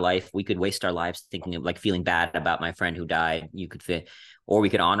waste my life. We could waste our lives thinking of, like, feeling bad about my friend who died. Or we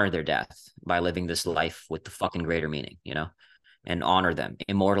could honor their death by living this life with the fucking greater meaning, and honor them,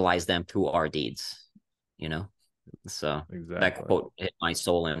 immortalize them through our deeds, you know? So that Exactly. quote hit my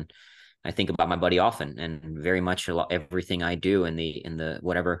soul, and I think about my buddy often, and very much everything I do in the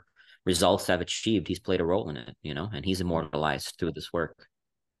whatever results I've achieved, he's played a role in it, and he's immortalized through this work.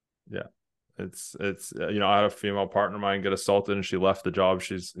 Yeah. It's I had a female partner of mine get assaulted and she left the job.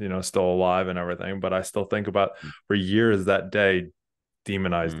 She's, still alive and everything. But I still think about, for years, that day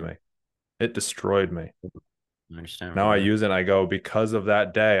demonized me. It destroyed me. I understand. Now I use it and I go, because of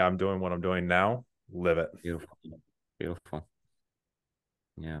that day, I'm doing what I'm doing now. Live it. Beautiful. Beautiful.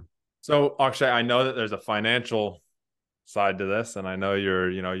 Yeah. So Akshay, I know that there's a financial side to this, and I know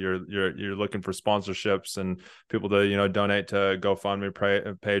you're looking for sponsorships and people to donate to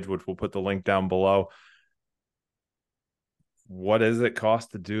GoFundMe page, which we'll put the link down below. What does it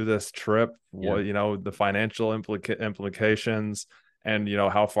cost to do this trip? Yeah. What the financial implications, and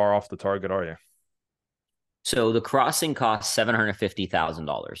how far off the target are you? So the crossing costs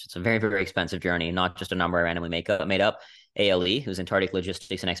 $750,000. It's a very, very expensive journey, not just a number I randomly made up. ALE, who's Antarctic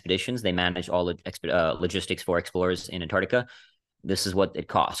Logistics and Expeditions, they manage all logistics for explorers in Antarctica. This is what it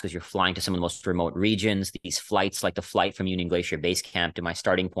costs, because you're flying to some of the most remote regions. These flights, like the flight from Union Glacier Base Camp to my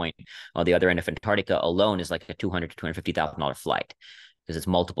starting point on the other end of Antarctica alone, is like a $200,000 to $250,000 flight, because it's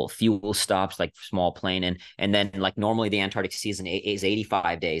multiple fuel stops, like small plane. And then, like, normally the Antarctic season is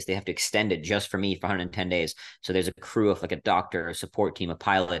 85 days. They have to extend it just for me for 110 days. So there's a crew of like a doctor, a support team, a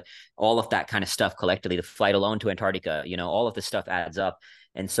pilot, all of that kind of stuff collectively. The flight alone to Antarctica, all of this stuff adds up.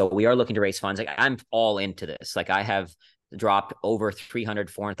 And so we are looking to raise funds. Like, I'm all into this. Like, I have dropped over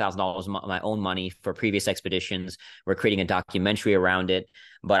 $300,000, $400,000 my own money for previous expeditions. We're creating a documentary around it,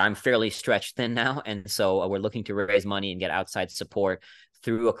 but I'm fairly stretched thin now. And so we're looking to raise money and get outside support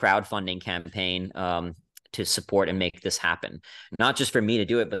through a crowdfunding campaign to support and make this happen. Not just for me to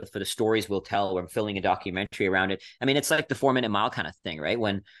do it, but for the stories we'll tell. We're filming a documentary around it. I mean, it's like the 4-minute mile kind of thing, right?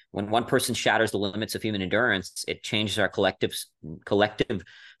 When one person shatters the limits of human endurance, it changes our collective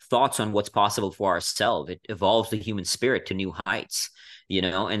thoughts on what's possible for ourselves. It evolves the human spirit to new heights,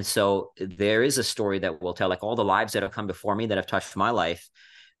 And so there is a story that we'll tell, like all the lives that have come before me that have touched my life.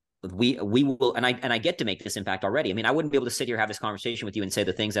 We will, and I get to make this impact already. I mean, I wouldn't be able to sit here, have this conversation with you and say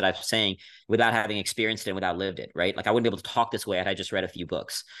the things that I'm saying without having experienced it and without lived it, right? Like, I wouldn't be able to talk this way had I just read a few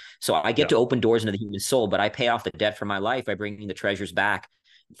books. So I get to open doors into the human soul, but I pay off the debt for my life by bringing the treasures back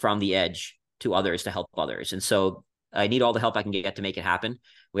from the edge to others to help others. And so I need all the help I can get to make it happen.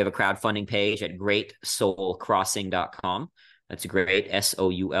 We have a crowdfunding page at greatsoulcrossing.com. That's great,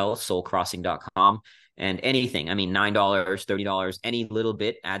 SOUL, soulcrossing.com. And anything, I mean, $9, $30, any little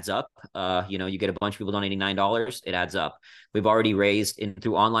bit adds up. You get a bunch of people donating $9, it adds up. We've already raised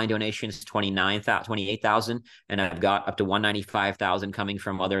through online donations 28,000, and I've got up to 195,000 coming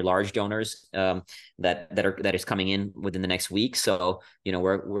from other large donors that is coming in within the next week. So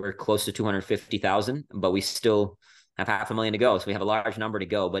we're close to 250,000, but we still have 500,000 to go. So we have a large number to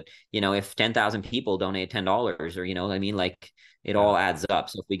go. But if 10,000 people donate $10, or I mean, like, it all adds up.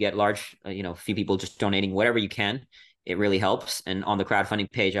 So if we get large, a few people just donating whatever you can, it really helps. And on the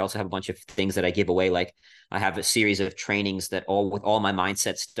crowdfunding page, I also have a bunch of things that I give away. Like, I have a series of trainings with all my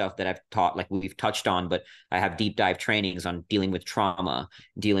mindset stuff that I've taught, like we've touched on, but I have deep dive trainings on dealing with trauma,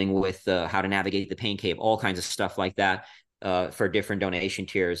 dealing with how to navigate the pain cave, all kinds of stuff like that, for different donation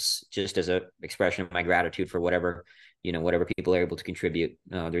tiers, just as a expression of my gratitude for whatever people are able to contribute.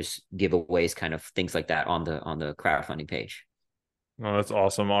 There's giveaways, kind of things like that on the crowdfunding page. Oh, that's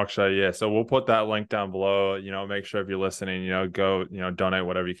awesome, Akshay. Yeah. So we'll put that link down below. Make sure if you're listening, go, donate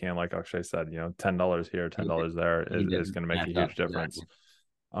whatever you can. Like Akshay said, $10 here, $10 there is going to make a huge difference.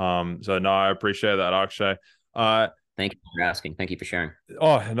 So no, I appreciate that, Akshay. Thank you for asking. Thank you for sharing.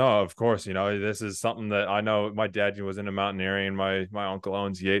 Oh no, of course. This is something that I know. My dad was into mountaineering. My uncle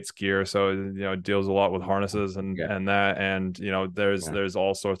owns Yates Gear, so deals a lot with harnesses and that. And there's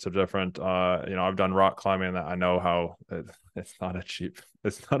all sorts of different. I've done rock climbing. That I know how it's not a cheap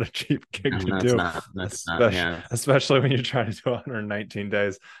gig to do. Especially when you're trying to do 119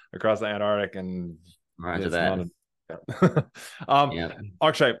 days across the Antarctic, and Roger that.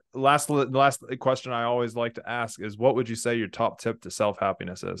 Akshay, last question I always like to ask is, what would you say your top tip to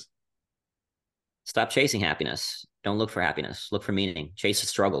self-happiness is? Stop chasing happiness. Don't look for happiness. Look for meaning. Chase a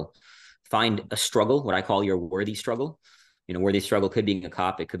struggle. Find a struggle, what I call your worthy struggle. Worthy struggle could be being a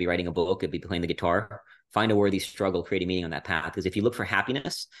cop. It could be writing a book. It could be playing the guitar. Find a worthy struggle, create a meaning on that path. Because if you look for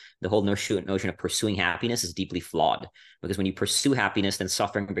happiness, the whole notion of pursuing happiness is deeply flawed. Because when you pursue happiness, then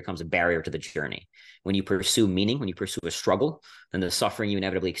suffering becomes a barrier to the journey. When you pursue meaning, when you pursue a struggle, then the suffering you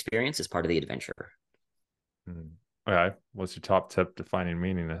inevitably experience is part of the adventure. Okay. What's your top tip to finding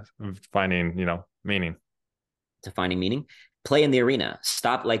meaning? Finding, meaning. To finding meaning, play in the arena.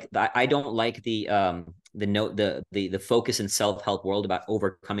 Stop. Like, I don't like the focus in self-help world about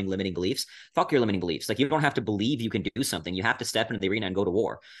overcoming limiting beliefs. Fuck your limiting beliefs. Like, you don't have to believe you can do something. You have to step into the arena and go to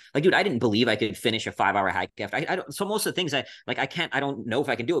war. Like, dude, I didn't believe I could finish a 5-hour hike after I don't. So most of the things I don't know if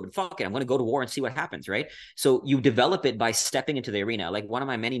I can do it, but fuck it, I'm going to go to war and see what happens, right? So you develop it by stepping into the arena. Like, one of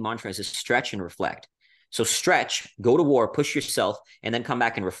my many mantras is stretch and reflect. So stretch, go to war, push yourself, and then come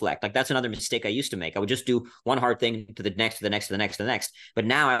back and reflect. Like, that's another mistake I used to make. I would just do one hard thing to the next, to the next, to the next, to the next. But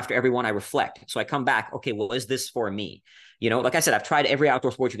now after every one, I reflect. So I come back, okay, well, is this for me? Like I said, I've tried every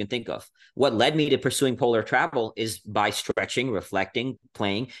outdoor sport you can think of. What led me to pursuing polar travel is by stretching, reflecting,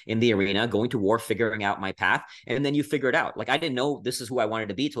 playing in the arena, going to war, figuring out my path. And then you figure it out. Like, I didn't know this is who I wanted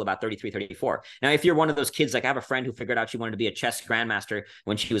to be till about 33, 34. Now, if you're one of those kids, like I have a friend who figured out she wanted to be a chess grandmaster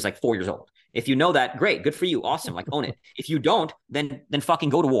when she was like 4 years old. If you know that, great, good for you. Awesome. Like, own it. If you don't, then fucking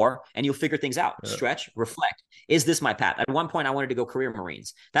go to war and you'll figure things out. Stretch, reflect. Is this my path? At one point, I wanted to go career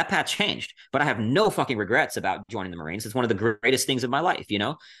Marines. That path changed, but I have no fucking regrets about joining the Marines. It's one of the greatest things of my life,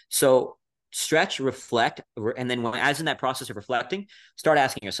 So stretch, reflect, and then as in that process of reflecting, start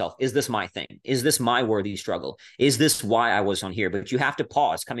asking yourself, is this my thing? Is this my worthy struggle? Is this why I was on here? But you have to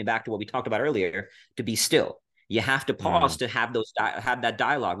pause, coming back to what we talked about earlier, to be still. You have to pause to have that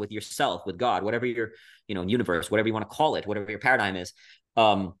dialogue with yourself, with God, whatever your, universe, whatever you want to call it, whatever your paradigm is.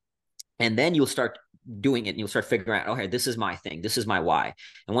 And then you'll start doing it and you'll start figuring out, okay, this is my thing. This is my why.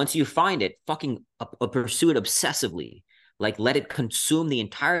 And once you find it, fucking pursue it obsessively. Like, let it consume the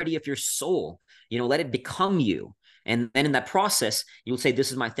entirety of your soul, let it become you. And then in that process, you'll say,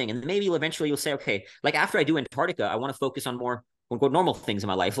 this is my thing. And maybe eventually you'll say, okay, like after I do Antarctica, I want to focus on more normal things in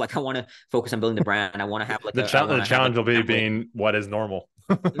my life. Like, I want to focus on building the brand. I want to have like the challenge will be being what is normal.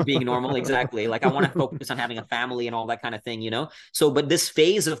 Being normal, exactly. Like, I want to focus on having a family and all that kind of thing, So, but this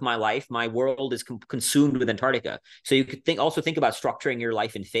phase of my life, my world is consumed with Antarctica. So you could also think about structuring your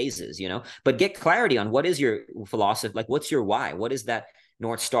life in phases, But get clarity on what is your philosophy, like what's your why, what is that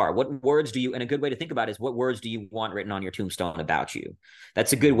North Star? What words do you, and a good way to think about it is, what words do you want written on your tombstone about you?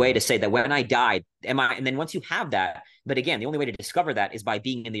 That's a good way to say that when I died, and then once you have that, but again, the only way to discover that is by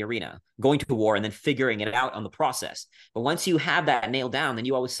being in the arena, going to war, and then figuring it out on the process. But once you have that nailed down, then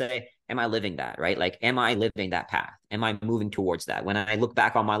you always say, am I living that, right? Like, am I living that path? Am I moving towards that? When I look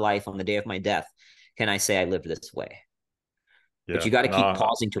back on my life on the day of my death, can I say I lived this way? Yeah. But you got to keep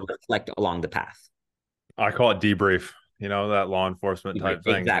pausing to reflect along the path. I call it debrief. That law enforcement type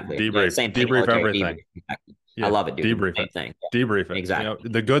thing. Exactly. Debrief. Yeah, same thing, debrief everything. Debrief. Exactly. Yeah. I love it, dude. Debrief it. Thing. Debrief it. Exactly.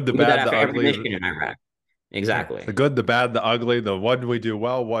 The good, the bad, the ugly. Every mission in Iraq. Exactly. The good, the bad, the ugly. The what did we do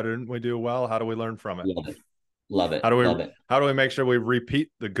well? What didn't we do well? How do we learn from it? Love it. How do we make sure we repeat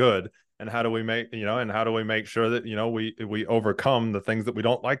the good? And how do we make sure that we overcome the things that we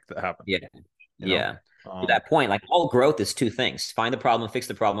don't like that happen? Yeah. To that point, like, all growth is two things: find the problem, fix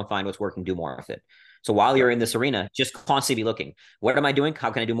the problem, find what's working, do more of it. So while you're in this arena, just constantly be looking. What am I doing?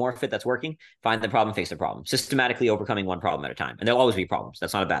 How can I do more of it that's working? Find the problem, fix the problem. Systematically overcoming one problem at a time. And there'll always be problems.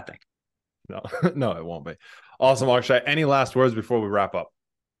 That's not a bad thing. No, it won't be. Awesome, Akshay. Any last words before we wrap up?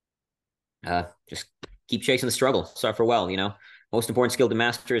 Just keep chasing the struggle. Suffer well, Most important skill to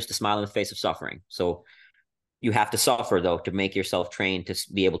master is to smile in the face of suffering. So you have to suffer, though, to make yourself trained to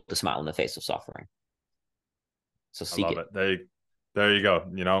be able to smile in the face of suffering. So seek it. There you go.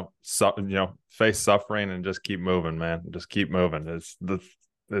 Face suffering and just keep moving, man. Just keep moving.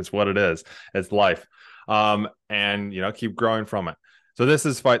 It's what it is. It's life. And keep growing from it. So this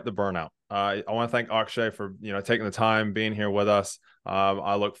is Fight the Burnout. I want to thank Akshay for taking the time, being here with us.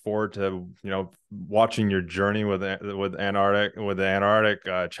 I look forward to watching your journey with the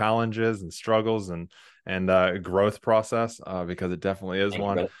Antarctic challenges and struggles and growth process, because it definitely is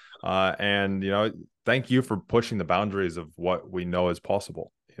one. And thank you for pushing the boundaries of what we know is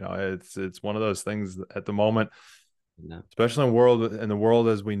possible. It's one of those things at the moment, especially in the world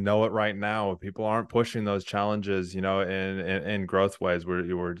as we know it right now. People aren't pushing those challenges, in growth ways.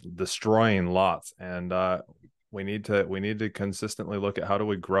 We're destroying lots, and we need to consistently look at how do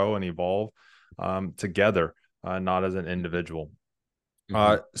we grow and evolve together, not as an individual.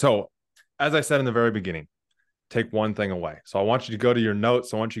 So, as I said in the very beginning, take one thing away. So I want you to go to your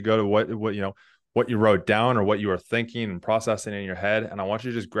notes. I want you to go to what you wrote down or what you were thinking and processing in your head. And I want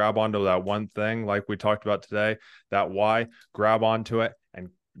you to just grab onto that one thing, like we talked about today, that why, grab onto it and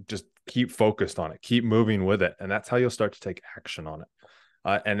just keep focused on it, keep moving with it. And that's how you'll start to take action on it.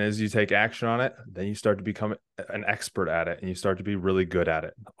 And as you take action on it, then you start to become an expert at it and you start to be really good at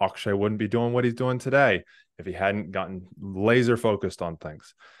it. Akshay wouldn't be doing what he's doing today if he hadn't gotten laser focused on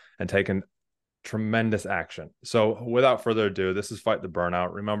things and taken tremendous action. So without further ado, this is Fight the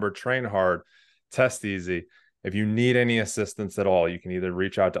Burnout. Remember, train hard, test easy. If you need any assistance at all, you can either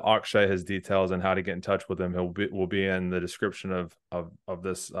reach out to Akshay. His details and how to get in touch with him will be in the description of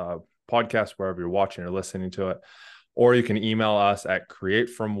this podcast, wherever you're watching or listening to it. Or you can email us at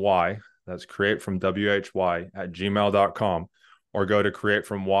createfromwhy, that's createfromwhy at gmail.com, or go to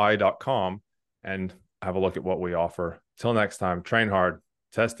createfromwhy.com and have a look at what we offer. Till next time, train hard,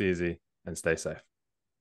 test easy, and stay safe.